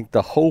I think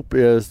the hope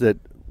is that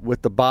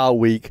with the bye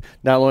week,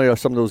 not only are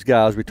some of those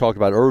guys we talked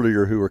about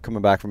earlier who are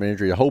coming back from an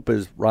injury, the hope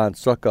is Ryan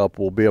Suckup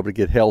will be able to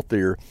get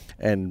healthier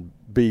and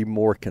be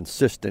more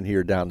consistent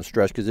here down the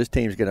stretch, because this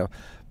team's going to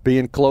be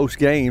in close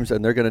games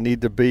and they're going to need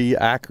to be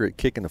accurate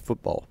kicking the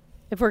football.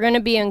 If we're going to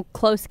be in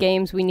close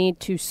games, we need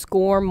to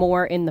score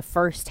more in the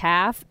first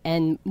half,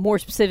 and more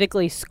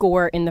specifically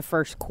score in the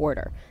first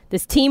quarter.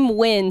 This team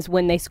wins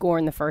when they score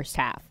in the first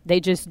half.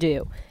 They just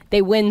do.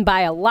 They win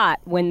by a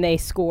lot when they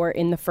score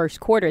in the first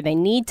quarter. They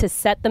need to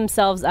set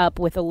themselves up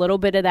with a little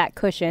bit of that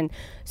cushion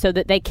so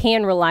that they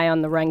can rely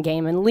on the run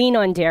game and lean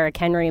on Derrick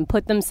Henry and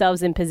put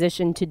themselves in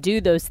position to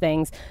do those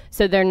things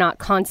so they're not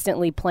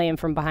constantly playing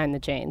from behind the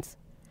chains.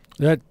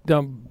 That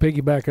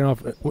piggybacking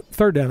off,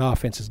 third down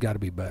offense has got to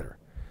be better.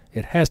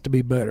 It has to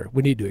be better.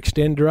 We need to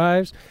extend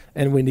drives,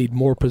 and we need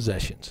more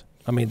possessions.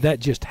 I mean, that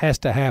just has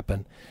to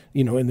happen,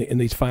 in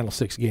these final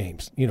 6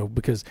 games,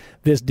 because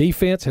this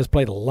defense has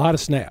played a lot of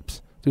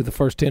snaps through the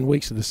first 10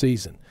 weeks of the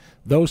season.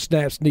 Those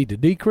snaps need to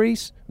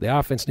decrease. The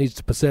offense needs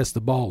to possess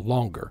the ball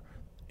longer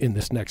in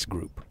this next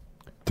group.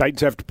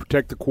 Titans have to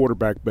protect the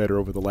quarterback better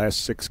over the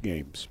last 6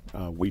 games.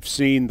 We've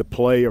seen the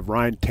play of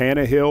Ryan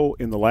Tannehill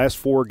in the last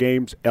 4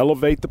 games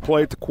elevate the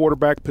play at the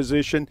quarterback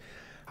position.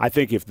 I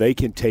think if they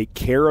can take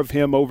care of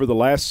him over the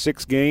last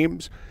 6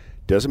 games,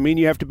 doesn't mean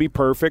you have to be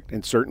perfect,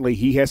 and certainly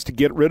he has to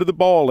get rid of the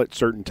ball at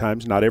certain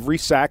times. Not every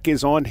sack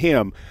is on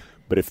him,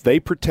 but if they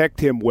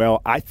protect him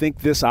well, I think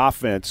this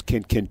offense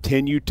can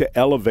continue to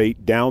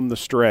elevate down the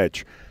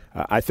stretch.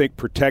 I think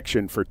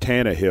protection for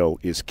Tannehill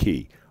is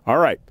key. All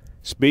right,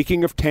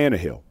 speaking of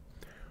Tannehill,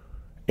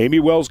 Amy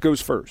Wells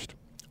goes first.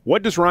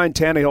 What does Ryan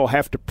Tannehill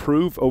have to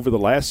prove over the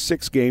last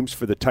 6 games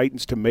for the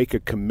Titans to make a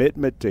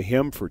commitment to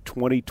him for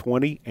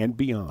 2020 and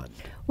beyond?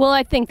 Well,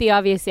 I think the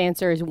obvious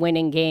answer is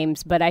winning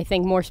games, but I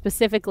think more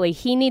specifically,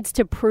 he needs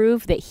to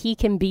prove that he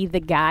can be the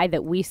guy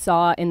that we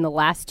saw in the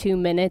last 2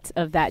 minutes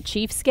of that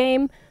Chiefs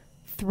game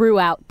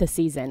throughout the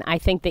season. I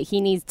think that he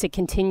needs to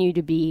continue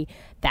to be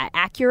that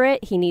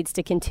accurate. He needs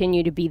to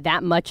continue to be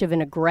that much of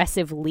an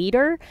aggressive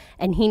leader,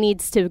 and he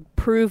needs to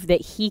prove that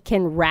he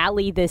can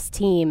rally this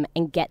team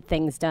and get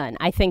things done.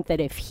 I think that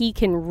if he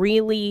can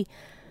really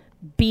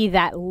be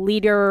that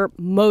leader,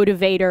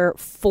 motivator,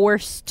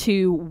 force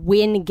to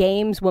win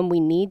games when we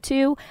need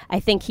to, I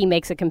think he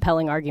makes a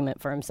compelling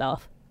argument for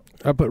himself.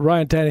 But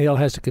Ryan Tannehill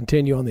has to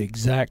continue on the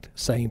exact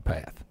same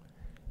path.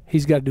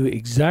 He's got to do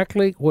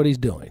exactly what he's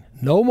doing.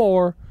 No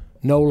more,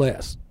 no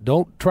less.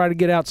 Don't try to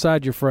get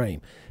outside your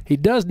frame. He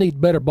does need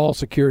better ball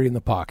security in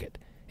the pocket.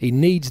 He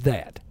needs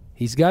that.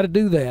 He's got to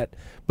do that.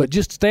 But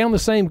just stay on the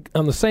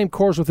same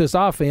course with this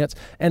offense,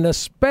 and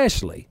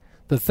especially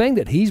the thing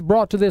that he's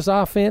brought to this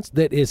offense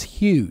that is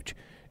huge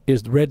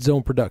is the red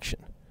zone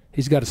production.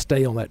 He's got to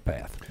stay on that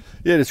path.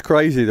 Yeah, it's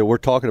crazy that we're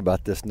talking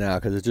about this now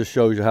because it just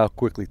shows you how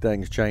quickly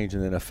things change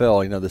in the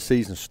NFL. The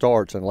season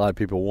starts and a lot of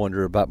people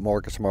wonder about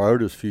Marcus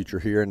Mariota's future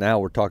here, and now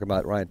we're talking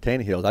about Ryan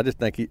Tannehill. I just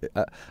think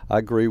I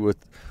agree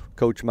with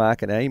Coach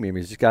Mike and Amy. I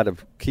mean, he's just got to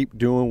keep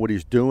doing what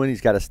he's doing.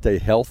 He's got to stay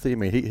healthy. I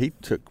mean,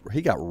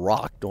 he got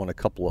rocked on a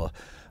couple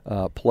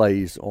of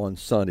plays on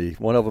Sunday.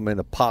 One of them in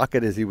the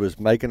pocket as he was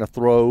making a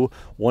throw.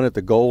 One at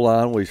the goal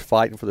line where he's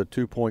fighting for the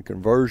 2-point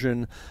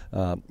conversion.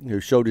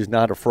 Showed he's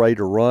not afraid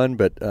to run,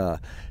 but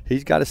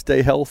he's got to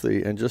stay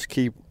healthy and just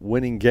keep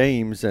winning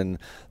games. And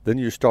then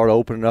you start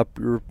opening up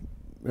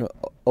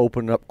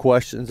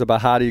questions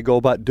about how do you go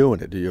about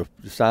doing it. Do you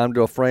sign him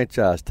to a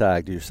franchise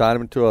tag? Do you sign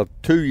him to a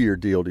 2-year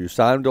deal? Do you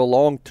sign him to a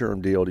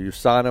long-term deal? Do you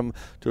sign him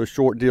to a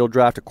short deal,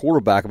 draft a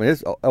quarterback? I mean,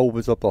 it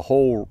opens up a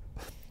whole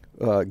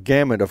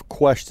gamut of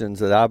questions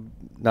that I'm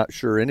not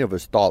sure any of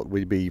us thought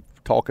we'd be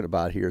talking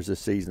about here as this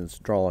season's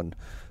drawn,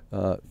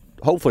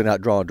 hopefully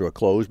not drawn to a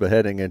close, but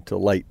heading into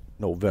late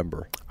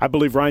November. I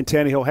believe Ryan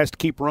Tannehill has to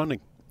keep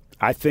running.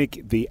 I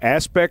think the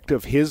aspect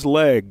of his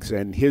legs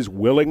and his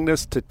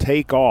willingness to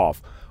take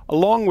off,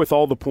 along with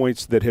all the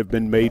points that have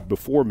been made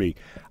before me,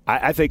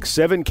 I think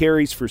 7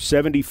 carries for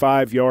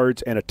 75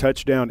 yards and a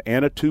touchdown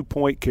and a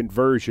 2-point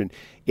conversion,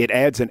 it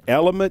adds an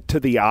element to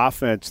the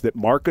offense that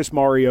Marcus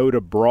Mariota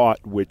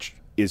brought, which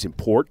is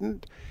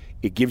important.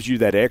 It gives you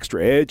that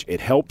extra edge.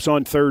 It helps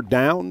on third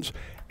downs,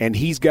 and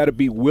he's got to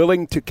be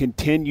willing to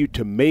continue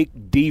to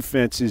make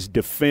defenses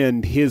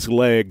defend his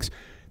legs.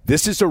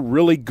 This is a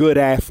really good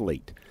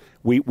athlete.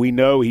 We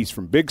know he's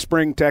from Big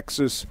Spring,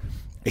 Texas.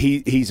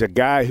 He's a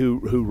guy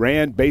who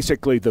ran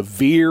basically the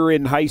veer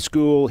in high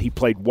school. He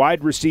played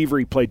wide receiver.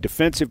 He played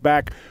defensive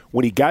back.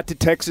 When he got to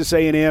Texas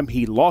A&M,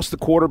 he lost the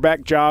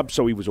quarterback job,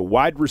 so he was a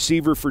wide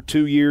receiver for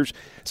 2 years.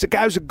 It's a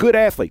guy who's a good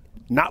athlete,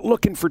 not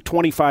looking for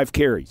 25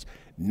 carries,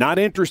 not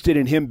interested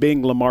in him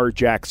being Lamar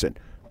Jackson.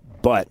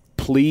 But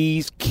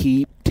please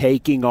keep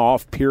taking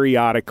off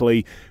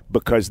periodically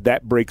because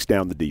that breaks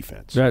down the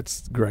defense.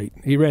 That's great.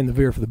 He ran the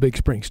veer for the Big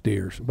Spring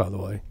Steers, by the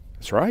way.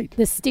 That's right.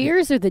 The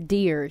Steers or the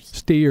Deers?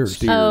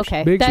 Steers. Oh,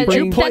 okay. Big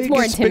Spring. That's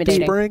more intimidating.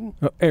 Big Spring?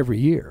 Every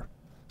year.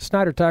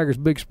 Snyder Tigers,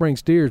 Big Spring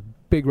Steers,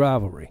 big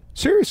rivalry.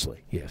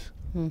 Seriously? Yes.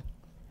 And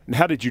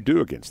how did you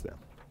do against them?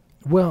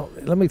 Well,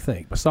 let me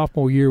think. My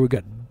sophomore year, we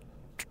got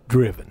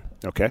driven.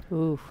 Okay.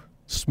 Oof.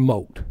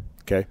 Smoked.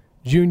 Okay.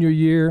 Junior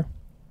year,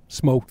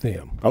 smoked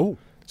them. Oh.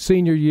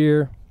 Senior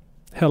year,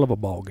 hell of a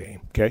ball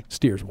game. Okay.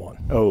 Steers won.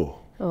 Oh.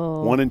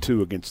 1 and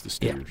 2 against the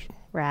Steers. Yeah.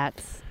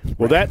 Rats.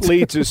 Well, that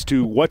leads us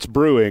to what's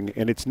brewing,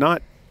 and it's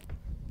not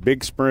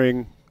Big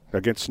Spring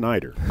against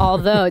Snyder.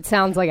 Although it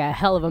sounds like a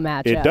hell of a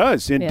matchup. It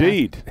does,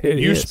 indeed. Yeah.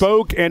 You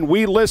spoke, and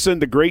we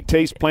listened. The Great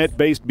Taste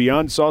plant-based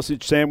Beyond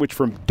Sausage Sandwich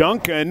from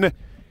Dunkin'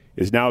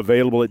 is now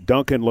available at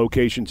Dunkin'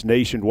 locations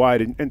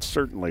nationwide, and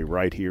certainly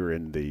right here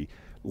in the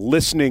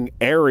listening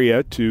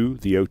area to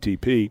the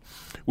OTP.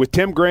 With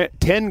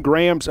 10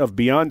 grams of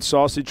Beyond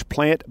Sausage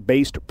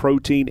plant-based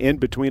protein in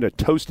between a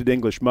toasted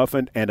English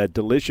muffin and a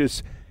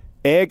delicious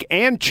egg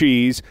and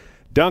cheese,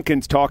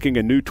 Dunkin's talking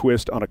a new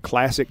twist on a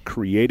classic,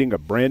 creating a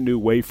brand new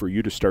way for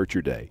you to start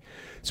your day.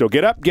 So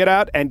get up, get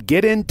out, and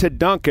get into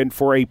Dunkin'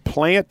 for a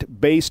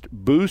plant-based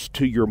boost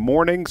to your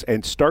mornings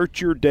and start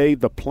your day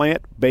the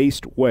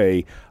plant-based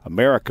way.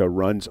 America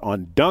runs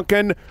on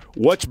Dunkin'.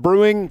 What's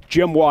brewing,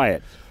 Jim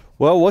Wyatt?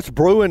 Well, what's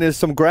brewing is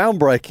some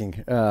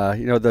groundbreaking.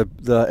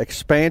 The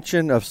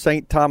expansion of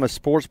St. Thomas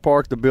Sports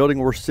Park, the building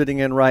we're sitting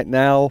in right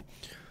now,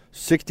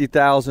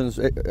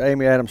 60,000,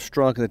 Amy Adams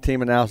Strunk and the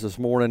team announced this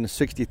morning,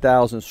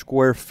 60,000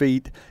 square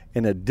feet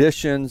in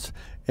addition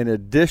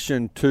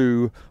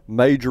to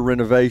major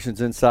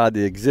renovations inside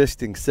the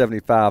existing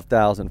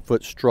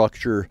 75,000-foot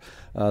structure.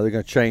 They're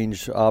going to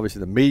change,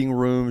 obviously, the meeting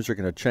rooms. They're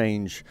going to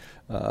change,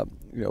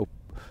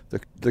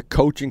 the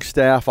coaching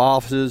staff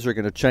offices. They're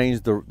going to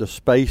change the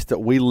space that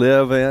we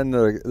live in.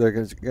 They're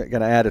going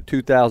to add a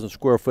 2,000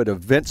 square foot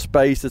event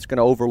space that's going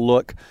to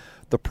overlook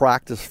the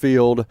practice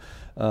field.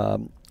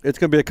 It's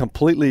going to be a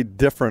completely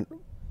different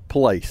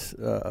place,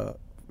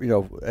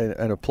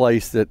 and a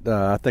place that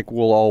I think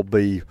we'll all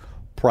be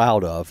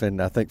proud of,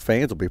 and I think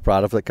fans will be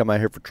proud of if they come out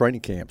here for training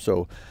camp.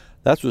 So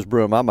that's what's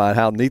brewing in my mind,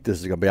 how neat this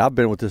is going to be. I've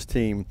been with this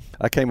team.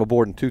 I came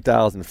aboard in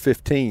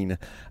 2015,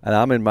 and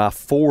I'm in my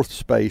 4th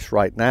space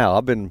right now.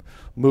 I've been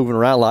moving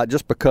around a lot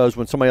just because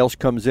when somebody else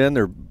comes in,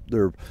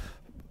 they're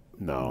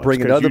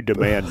bringing other you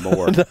demand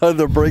more.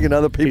 They're bringing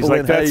other people.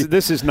 He's like,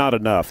 this is not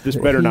enough. This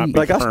better not be.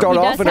 Like I start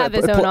off in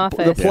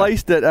the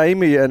place that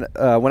Amy and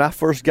when I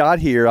first got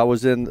here, I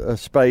was in a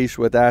space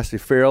with Ashley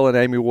Farrell and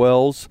Amy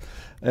Wells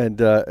and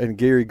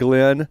Gary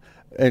Glenn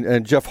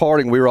and Jeff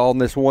Harding. We were all in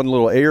this one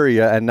little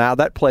area, and now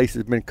that place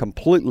has been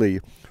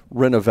completely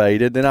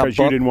renovated. Because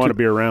you didn't want to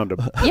be around him.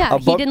 Yeah,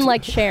 he didn't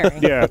like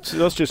sharing. Yeah, so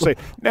let's just say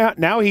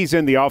now he's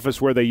in the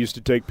office where they used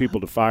to take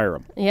people to fire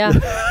him. Yeah.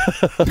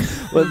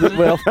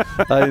 well,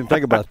 I didn't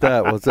think about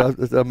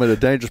that. I'm in a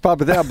dangerous spot.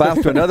 But then I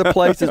bounced to another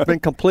place that's been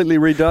completely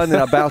redone.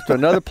 Then I bounced to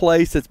another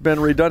place that's been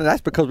redone. And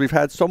that's because we've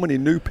had so many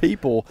new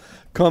people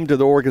come to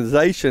the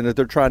organization that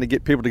they're trying to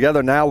get people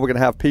together. Now we're going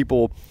to have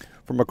people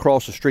from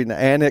across the street in the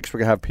annex.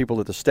 We're going to have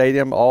people at the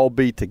stadium all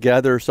be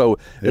together. So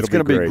it's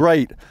going to be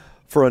great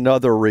for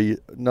another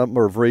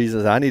number of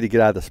reasons. I need to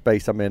get out of the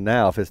space I'm in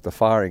now if it's the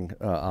firing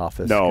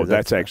office. No,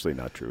 that's actually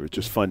not true. It's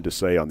just fun to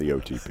say on the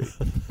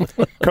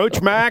OTP.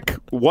 Coach Mack,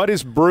 what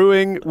is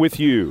brewing with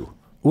you?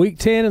 Week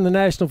 10 in the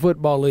National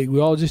Football League. We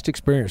all just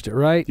experienced it,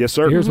 right? Yes,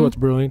 sir. Here's what's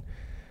brewing.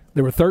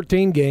 There were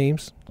 13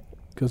 games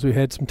because we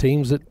had some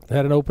teams that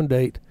had an open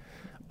date.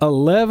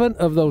 11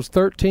 of those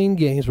 13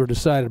 games were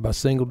decided by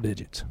single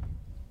digits.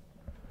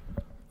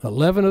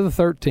 11 of the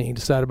 13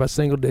 decided by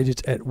single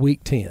digits at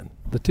Week 10.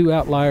 The two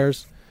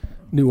outliers,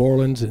 New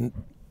Orleans, and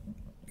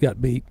got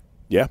beat.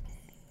 Yeah,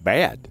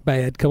 bad,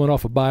 coming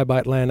off a bye by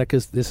Atlanta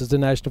because this is the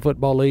National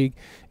Football League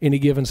any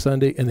given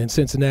Sunday, and then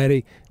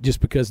Cincinnati just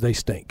because they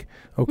stink.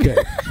 Okay,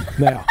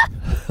 now,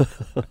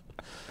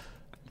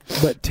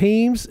 but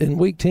teams in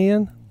Week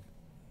 10,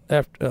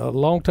 after a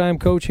longtime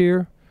coach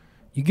here,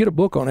 you get a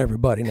book on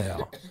everybody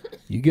now.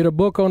 You get a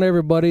book on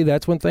everybody.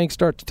 That's when things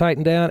start to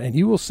tighten down, and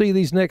you will see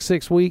these next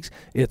 6 weeks.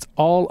 It's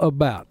all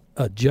about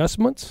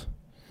adjustments,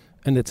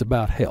 and it's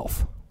about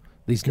health.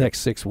 These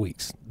next 6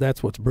 weeks.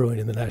 That's what's brewing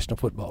in the National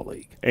Football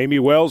League. Amy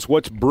Wells,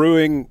 what's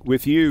brewing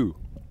with you?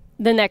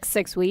 The next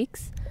 6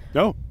 weeks.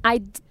 No.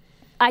 I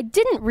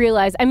didn't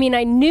realize. I mean,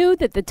 I knew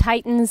that the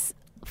Titans'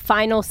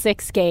 final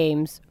 6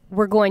 games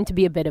were going to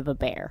be a bit of a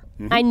bear.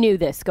 Mm-hmm. I knew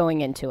this going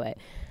into it.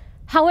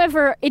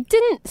 However, it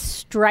didn't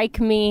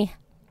strike me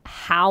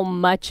how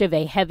much of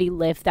a heavy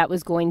lift that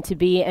was going to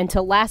be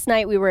until last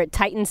night. We were at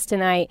Titans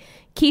Tonight.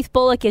 Keith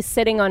Bullock is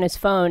sitting on his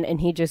phone,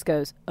 and he just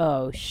goes,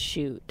 "Oh,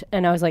 shoot."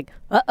 And I was like,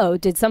 uh-oh,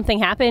 did something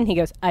happen? He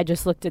goes, "I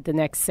just looked at the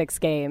next 6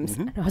 games."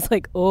 Mm-hmm. And I was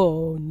like,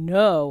 oh,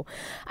 no.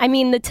 I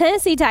mean, the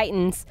Tennessee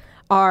Titans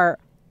are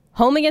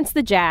home against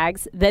the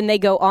Jags. Then they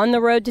go on the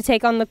road to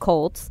take on the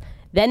Colts.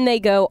 Then they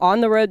go on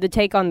the road to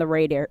take on the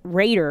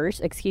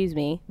Raiders,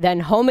 then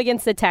home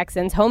against the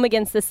Texans, home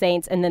against the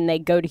Saints, and then they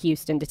go to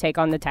Houston to take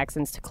on the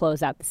Texans to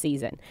close out the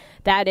season.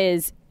 That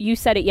is, you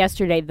said it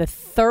yesterday, the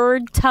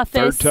third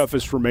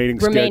toughest remaining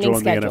schedule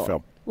in the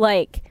NFL.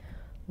 Like,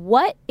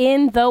 what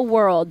in the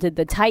world did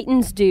the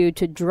Titans do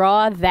to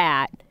draw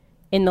that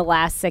in the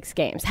last 6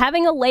 games?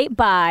 Having a late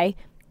bye,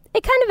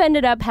 it kind of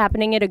ended up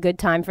happening at a good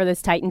time for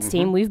this Titans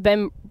team. We've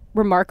been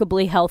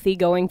remarkably healthy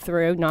going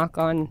through, knock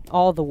on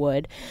all the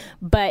wood,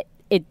 but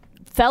it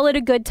fell at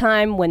a good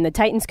time when the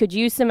Titans could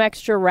use some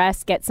extra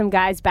rest, get some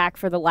guys back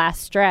for the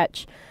last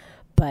stretch.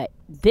 But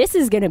this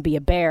is going to be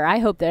a bear. I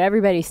hope that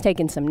everybody's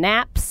taking some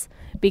naps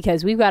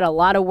because we've got a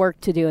lot of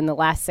work to do in the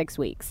last 6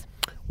 weeks.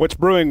 What's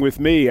brewing with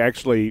me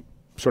actually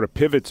sort of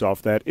pivots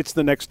off that. It's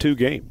the next 2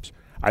 games.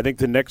 I think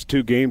the next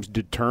 2 games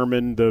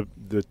determine the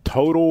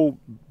total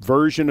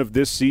version of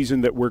this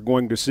season that we're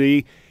going to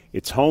see.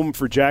 It's home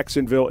for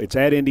Jacksonville. It's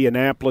at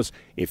Indianapolis.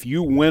 If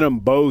you win them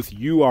both,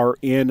 you are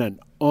in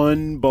an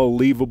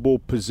unbelievable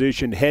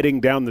position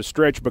heading down the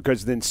stretch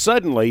because then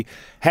suddenly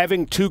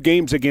having 2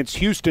 games against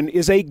Houston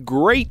is a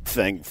great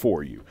thing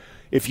for you.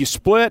 If you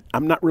split,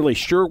 I'm not really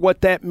sure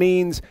what that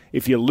means.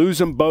 If you lose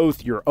them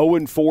both, you're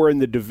 0-4 in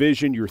the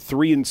division. You're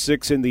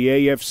 3-6 in the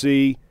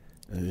AFC.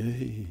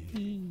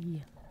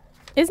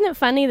 Isn't it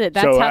funny that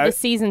that's how the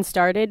season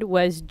started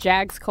was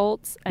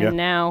Jags-Colts, and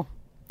now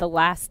the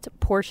last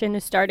portion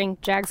is starting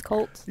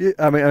Jags-Colts? Yeah,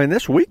 I mean,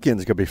 this weekend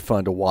is going to be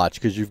fun to watch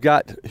because you've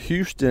got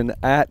Houston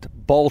at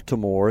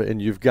Baltimore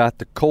and you've got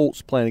the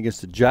Colts playing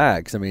against the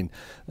Jags. I mean,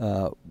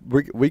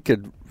 we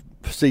could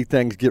see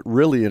things get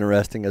really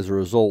interesting as a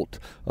result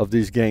of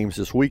these games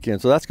this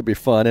weekend. So that's going to be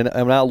fun.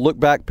 And I'll look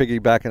back,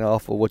 piggybacking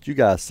off of what you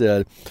guys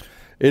said,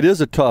 it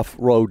is a tough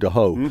road to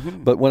hoe.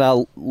 Mm-hmm. But when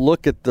I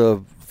look at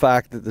the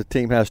fact that the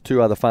team has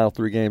 2 out of the final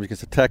 3 games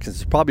against the Texans,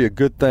 it's probably a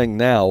good thing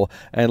now.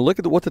 And look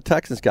at what the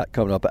Texans got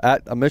coming up. I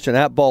mentioned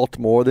at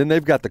Baltimore, then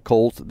they've got the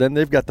Colts, then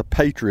they've got the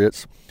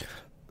Patriots,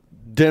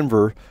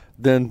 Denver,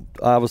 then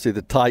obviously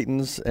the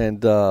Titans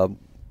and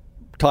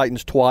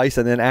Titans twice,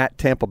 and then at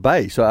Tampa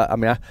Bay. So,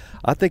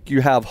 I think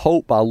you have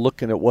hope by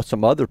looking at what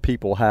some other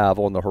people have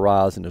on the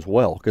horizon as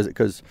well.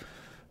 Because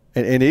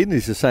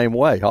Indy's the same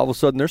way. All of a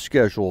sudden their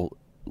schedule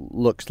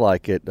looks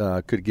like it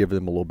could give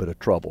them a little bit of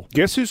trouble.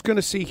 Guess who's going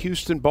to see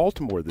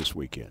Houston-Baltimore this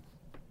weekend?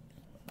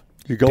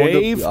 You're going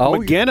Dave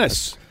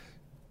McGinnis.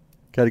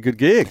 Got a good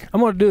gig. I'm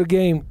going to do a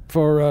game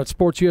for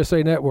Sports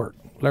USA Network.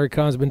 Larry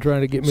Kahn's been trying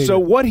to get me. So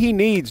what he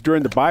needs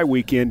during the bye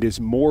weekend is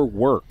more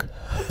work.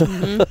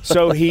 Mm-hmm.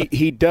 So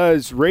he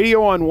does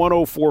radio on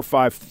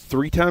 104.5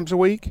 3 times a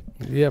week?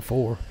 Yeah,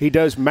 4. He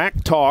does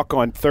Mac Talk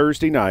on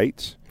Thursday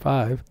nights.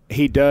 5.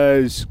 He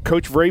does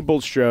Coach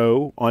Vrabel's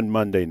show on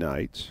Monday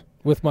nights.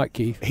 With Mike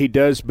Keith. He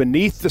does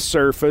Beneath the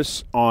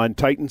Surface on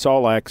Titans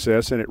All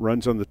Access, and it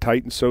runs on the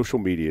Titans social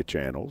media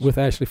channels. With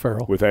Ashley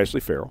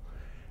Farrell.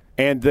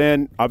 And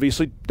then,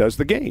 obviously, does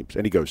the games.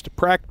 And he goes to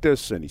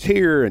practice, and he's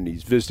here, and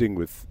he's visiting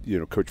with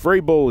Coach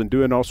Vrabel and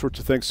doing all sorts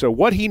of things. So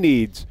what he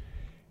needs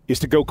is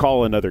to go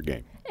call another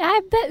game. I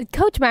bet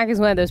Coach Mack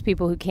is one of those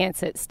people who can't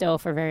sit still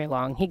for very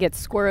long. He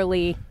gets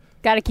squirrely.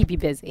 Got to keep you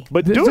busy.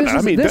 But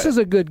this is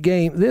a good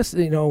game. This,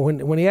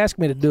 when he asked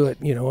me to do it,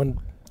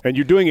 And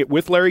you're doing it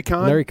with Larry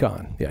Kahn? Larry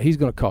Kahn. Yeah, he's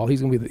going to call.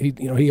 He's going to be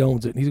he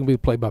owns it. He's going to be the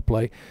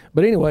play-by-play.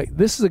 But anyway,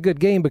 this is a good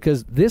game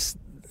because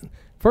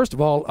First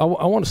of all,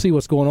 I want to see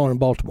what's going on in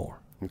Baltimore.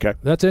 Okay.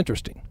 That's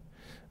interesting.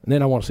 And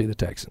then I want to see the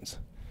Texans.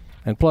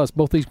 And plus,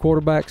 both these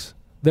quarterbacks,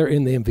 they're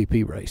in the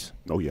MVP race.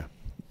 Oh, yeah.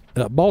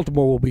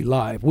 Baltimore will be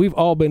live. We've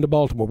all been to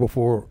Baltimore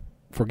before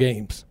for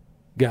games,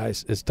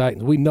 guys, as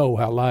Titans. We know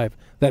how live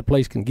that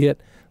place can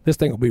get. This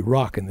thing will be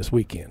rocking this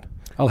weekend.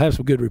 I'll have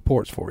some good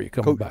reports for you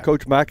coming back.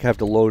 Coach Mack have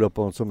to load up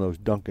on some of those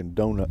Dunkin'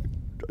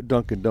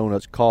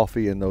 Donuts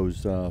coffee and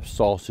those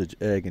sausage,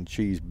 egg, and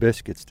cheese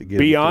biscuits to get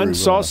Beyond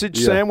Sausage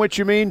Sandwich,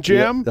 you mean,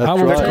 Jim? Yeah,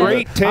 that's right. The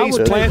Great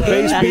Taste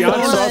plant-based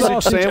Beyond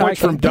Sausage Sandwich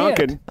from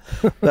Dunkin'.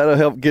 That'll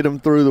help get them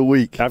through the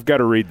week. I've got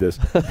to read this.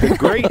 The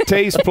Great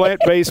Taste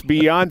plant-based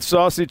Beyond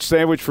Sausage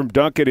Sandwich from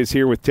Dunkin' is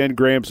here with 10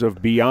 grams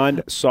of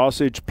Beyond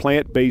Sausage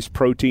plant-based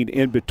protein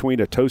in between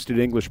a toasted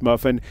English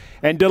muffin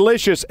and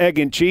delicious egg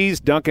and cheese.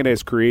 Dunkin'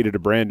 has created a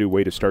brand new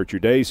way to start your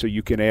day so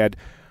you can add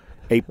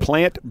a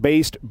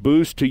plant-based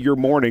boost to your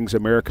mornings.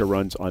 America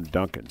runs on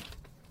Dunkin'.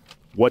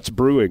 What's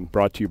Brewing,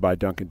 brought to you by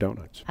Dunkin'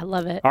 Donuts. I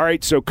love it. All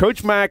right, so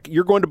Coach Mack,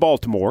 you're going to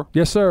Baltimore.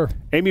 Yes, sir.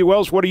 Amy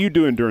Wells, what are you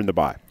doing during the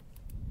bye?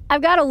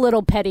 I've got a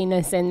little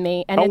pettiness in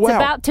me, and it's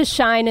about to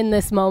shine in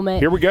this moment.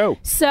 Here we go.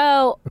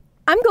 So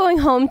I'm going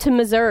home to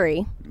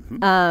Missouri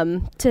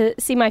to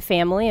see my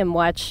family and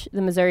watch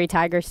the Missouri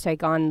Tigers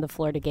take on the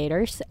Florida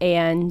Gators,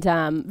 and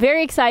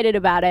very excited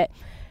about it.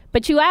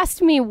 But you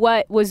asked me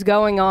what was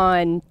going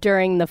on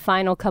during the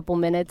final couple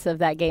minutes of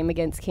that game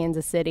against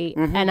Kansas City,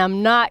 and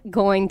I'm not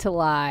going to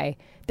lie.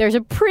 There's a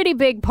pretty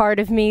big part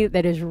of me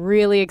that is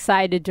really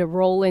excited to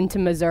roll into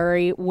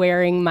Missouri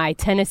wearing my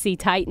Tennessee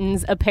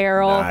Titans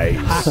apparel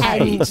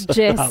and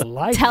just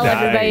tell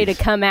everybody to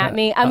come at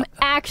me. I'm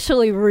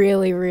actually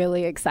really,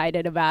 really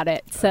excited about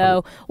it.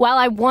 So while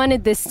I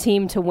wanted this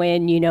team to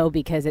win,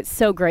 because it's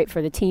so great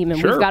for the team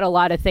and we've got a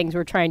lot of things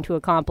we're trying to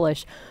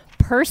accomplish,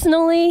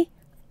 personally,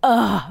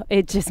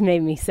 it just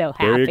made me so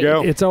happy. There you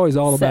go. It's always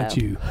all about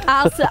you.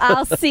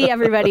 I'll see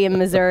everybody in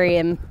Missouri,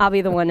 and I'll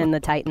be the one in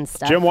the Titans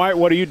stuff. Jim White,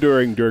 what are you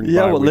doing during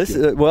Yeah, bye well,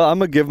 weekend? I'm going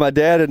to give my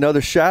dad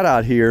another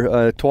shout-out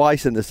here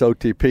twice in this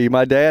OTP.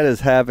 My dad is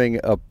having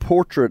a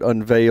portrait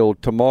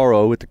unveiled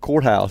tomorrow at the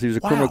courthouse. He was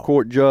a criminal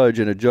court judge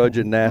and a judge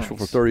in Nashville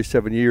for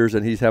 37 years,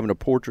 and he's having a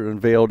portrait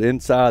unveiled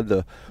inside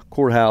the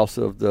courthouse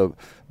of the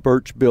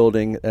Birch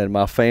Building, and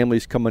my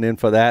family's coming in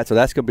for that. So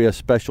that's going to be a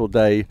special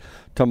day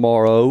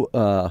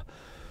tomorrow.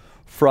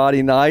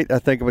 Friday night, I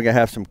think I'm going to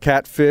have some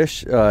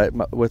catfish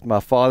with my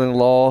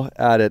father-in-law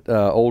out at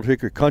Old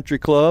Hickory Country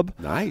Club.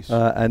 Nice.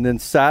 And then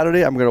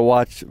Saturday, I'm going to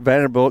watch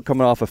Vanderbilt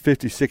coming off a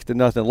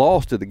 56-0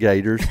 loss to the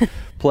Gators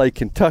play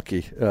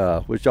Kentucky,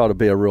 which ought to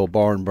be a real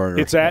barn burner.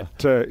 It's at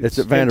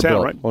Vanderbilt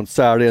town, right? on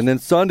Saturday. And then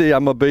Sunday,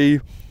 I'm going to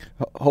be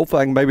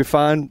hopefully I can maybe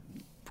find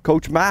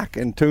Coach Mack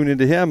and tune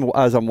into him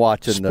as I'm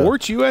watching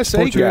Sports USA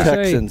Sports guy.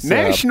 Texans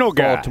National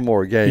guy.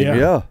 Baltimore game.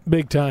 Yeah.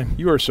 Big time.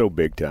 You are so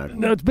big time.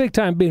 No, it's big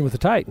time being with the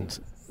Titans.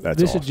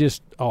 This awesome. is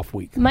just off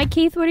week. Mike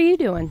Keith, what are you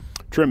doing?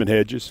 Trimming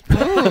hedges.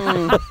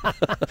 I'm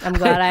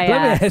glad I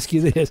Let me ask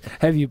you this.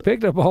 Have you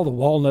picked up all the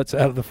walnuts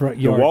out of the front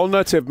yard? The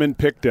walnuts have been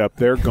picked up.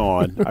 They're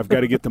gone. I've got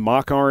to get the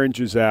mock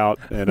oranges out,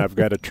 and I've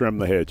got to trim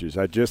the hedges.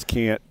 I just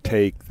can't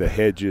take the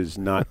hedges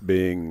not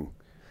being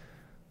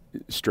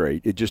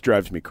straight. It just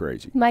drives me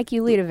crazy. Mike,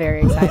 you lead a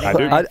very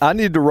exciting life. I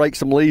need to rake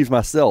some leaves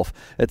myself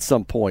at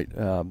some point.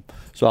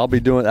 So I'm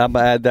going to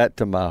add that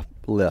to my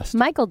list.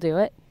 Mike will do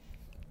it.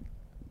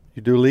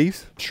 You do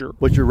leaves? Sure.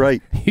 What's your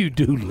rate? You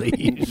do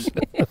leaves.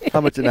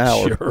 How much an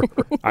hour? Sure.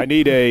 I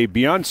need a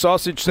Beyond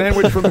Sausage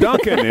Sandwich from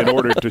Dunkin' in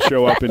order to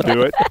show up and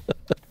do it.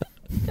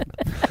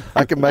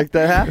 I can make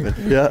that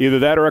happen. Yeah. Either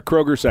that or a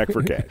Kroger sack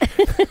for cash.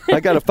 I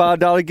got a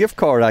 $5 gift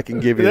card I can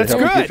give you. That's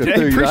to help good. get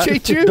you through.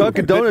 Appreciate you.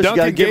 Dunkin' Donuts, you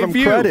got to give them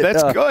credit.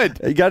 That's good.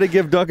 You got to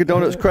give Dunkin'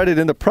 Donuts credit.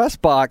 In the press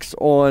box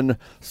on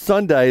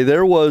Sunday,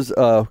 there was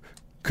a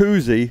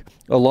koozie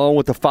along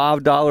with a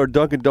 $5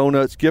 Dunkin'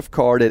 Donuts gift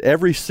card at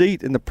every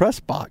seat in the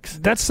press box.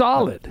 That's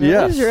solid.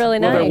 That was really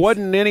nice. Well, there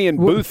wasn't any in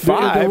booth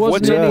 5. There What's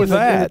wasn't in any with in the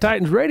that?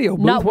 Titans radio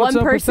booth. Not What's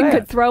one up with person that?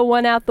 could throw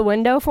one out the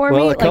window for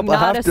Well, me. I Not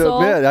have a to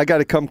soul. admit, I got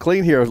to come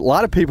clean here. A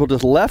lot of people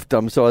just left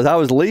them. So as I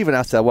was leaving,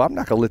 I said, well, I'm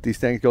not going to let these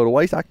things go to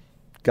waste. I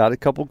got a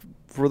couple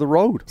for the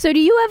road. So do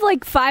you have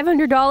like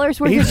 $500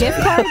 worth of gift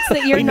cards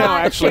that you're He now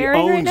not actually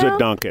sharing right owns now? a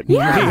Dunkin'.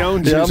 Yeah. He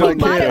owns Yeah, his I own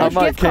bought Dunkin'. I those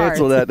might gift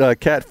cancel cards. that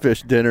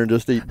catfish dinner and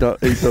just eat those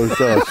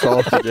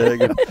sausage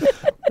egg and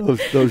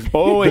those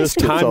Oh, it's biscuits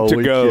time all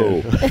to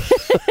go. weekend.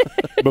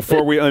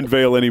 Before we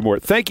unveil any more,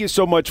 thank you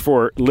so much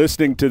for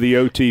listening to the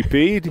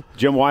OTP.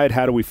 Jim Wyatt,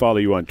 how do we follow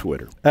you on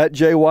Twitter? At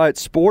Jay Wyatt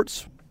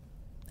Sports.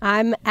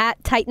 I'm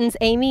at Titans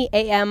Amy,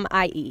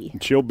 AMIE.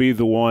 She'll be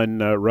the one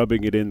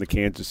rubbing it in the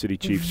Kansas City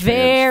Chiefs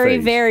Very,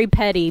 fans' face. very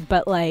petty,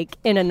 but like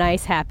in a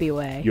nice, happy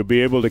way. You'll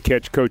be able to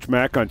catch Coach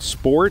Mack on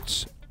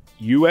Sports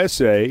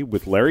USA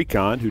with Larry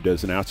Kahn, who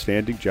does an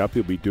outstanding job.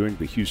 He'll be doing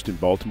the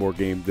Houston-Baltimore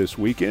game this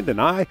weekend,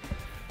 and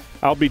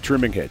I'll be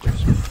trimming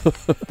hedges.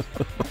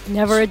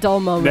 Never a dull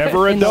moment.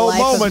 Never a in dull the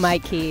life moment. Of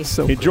Mike Keith.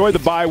 Enjoy the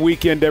bye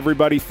weekend,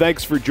 everybody.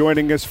 Thanks for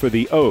joining us for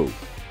the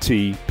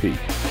OTP.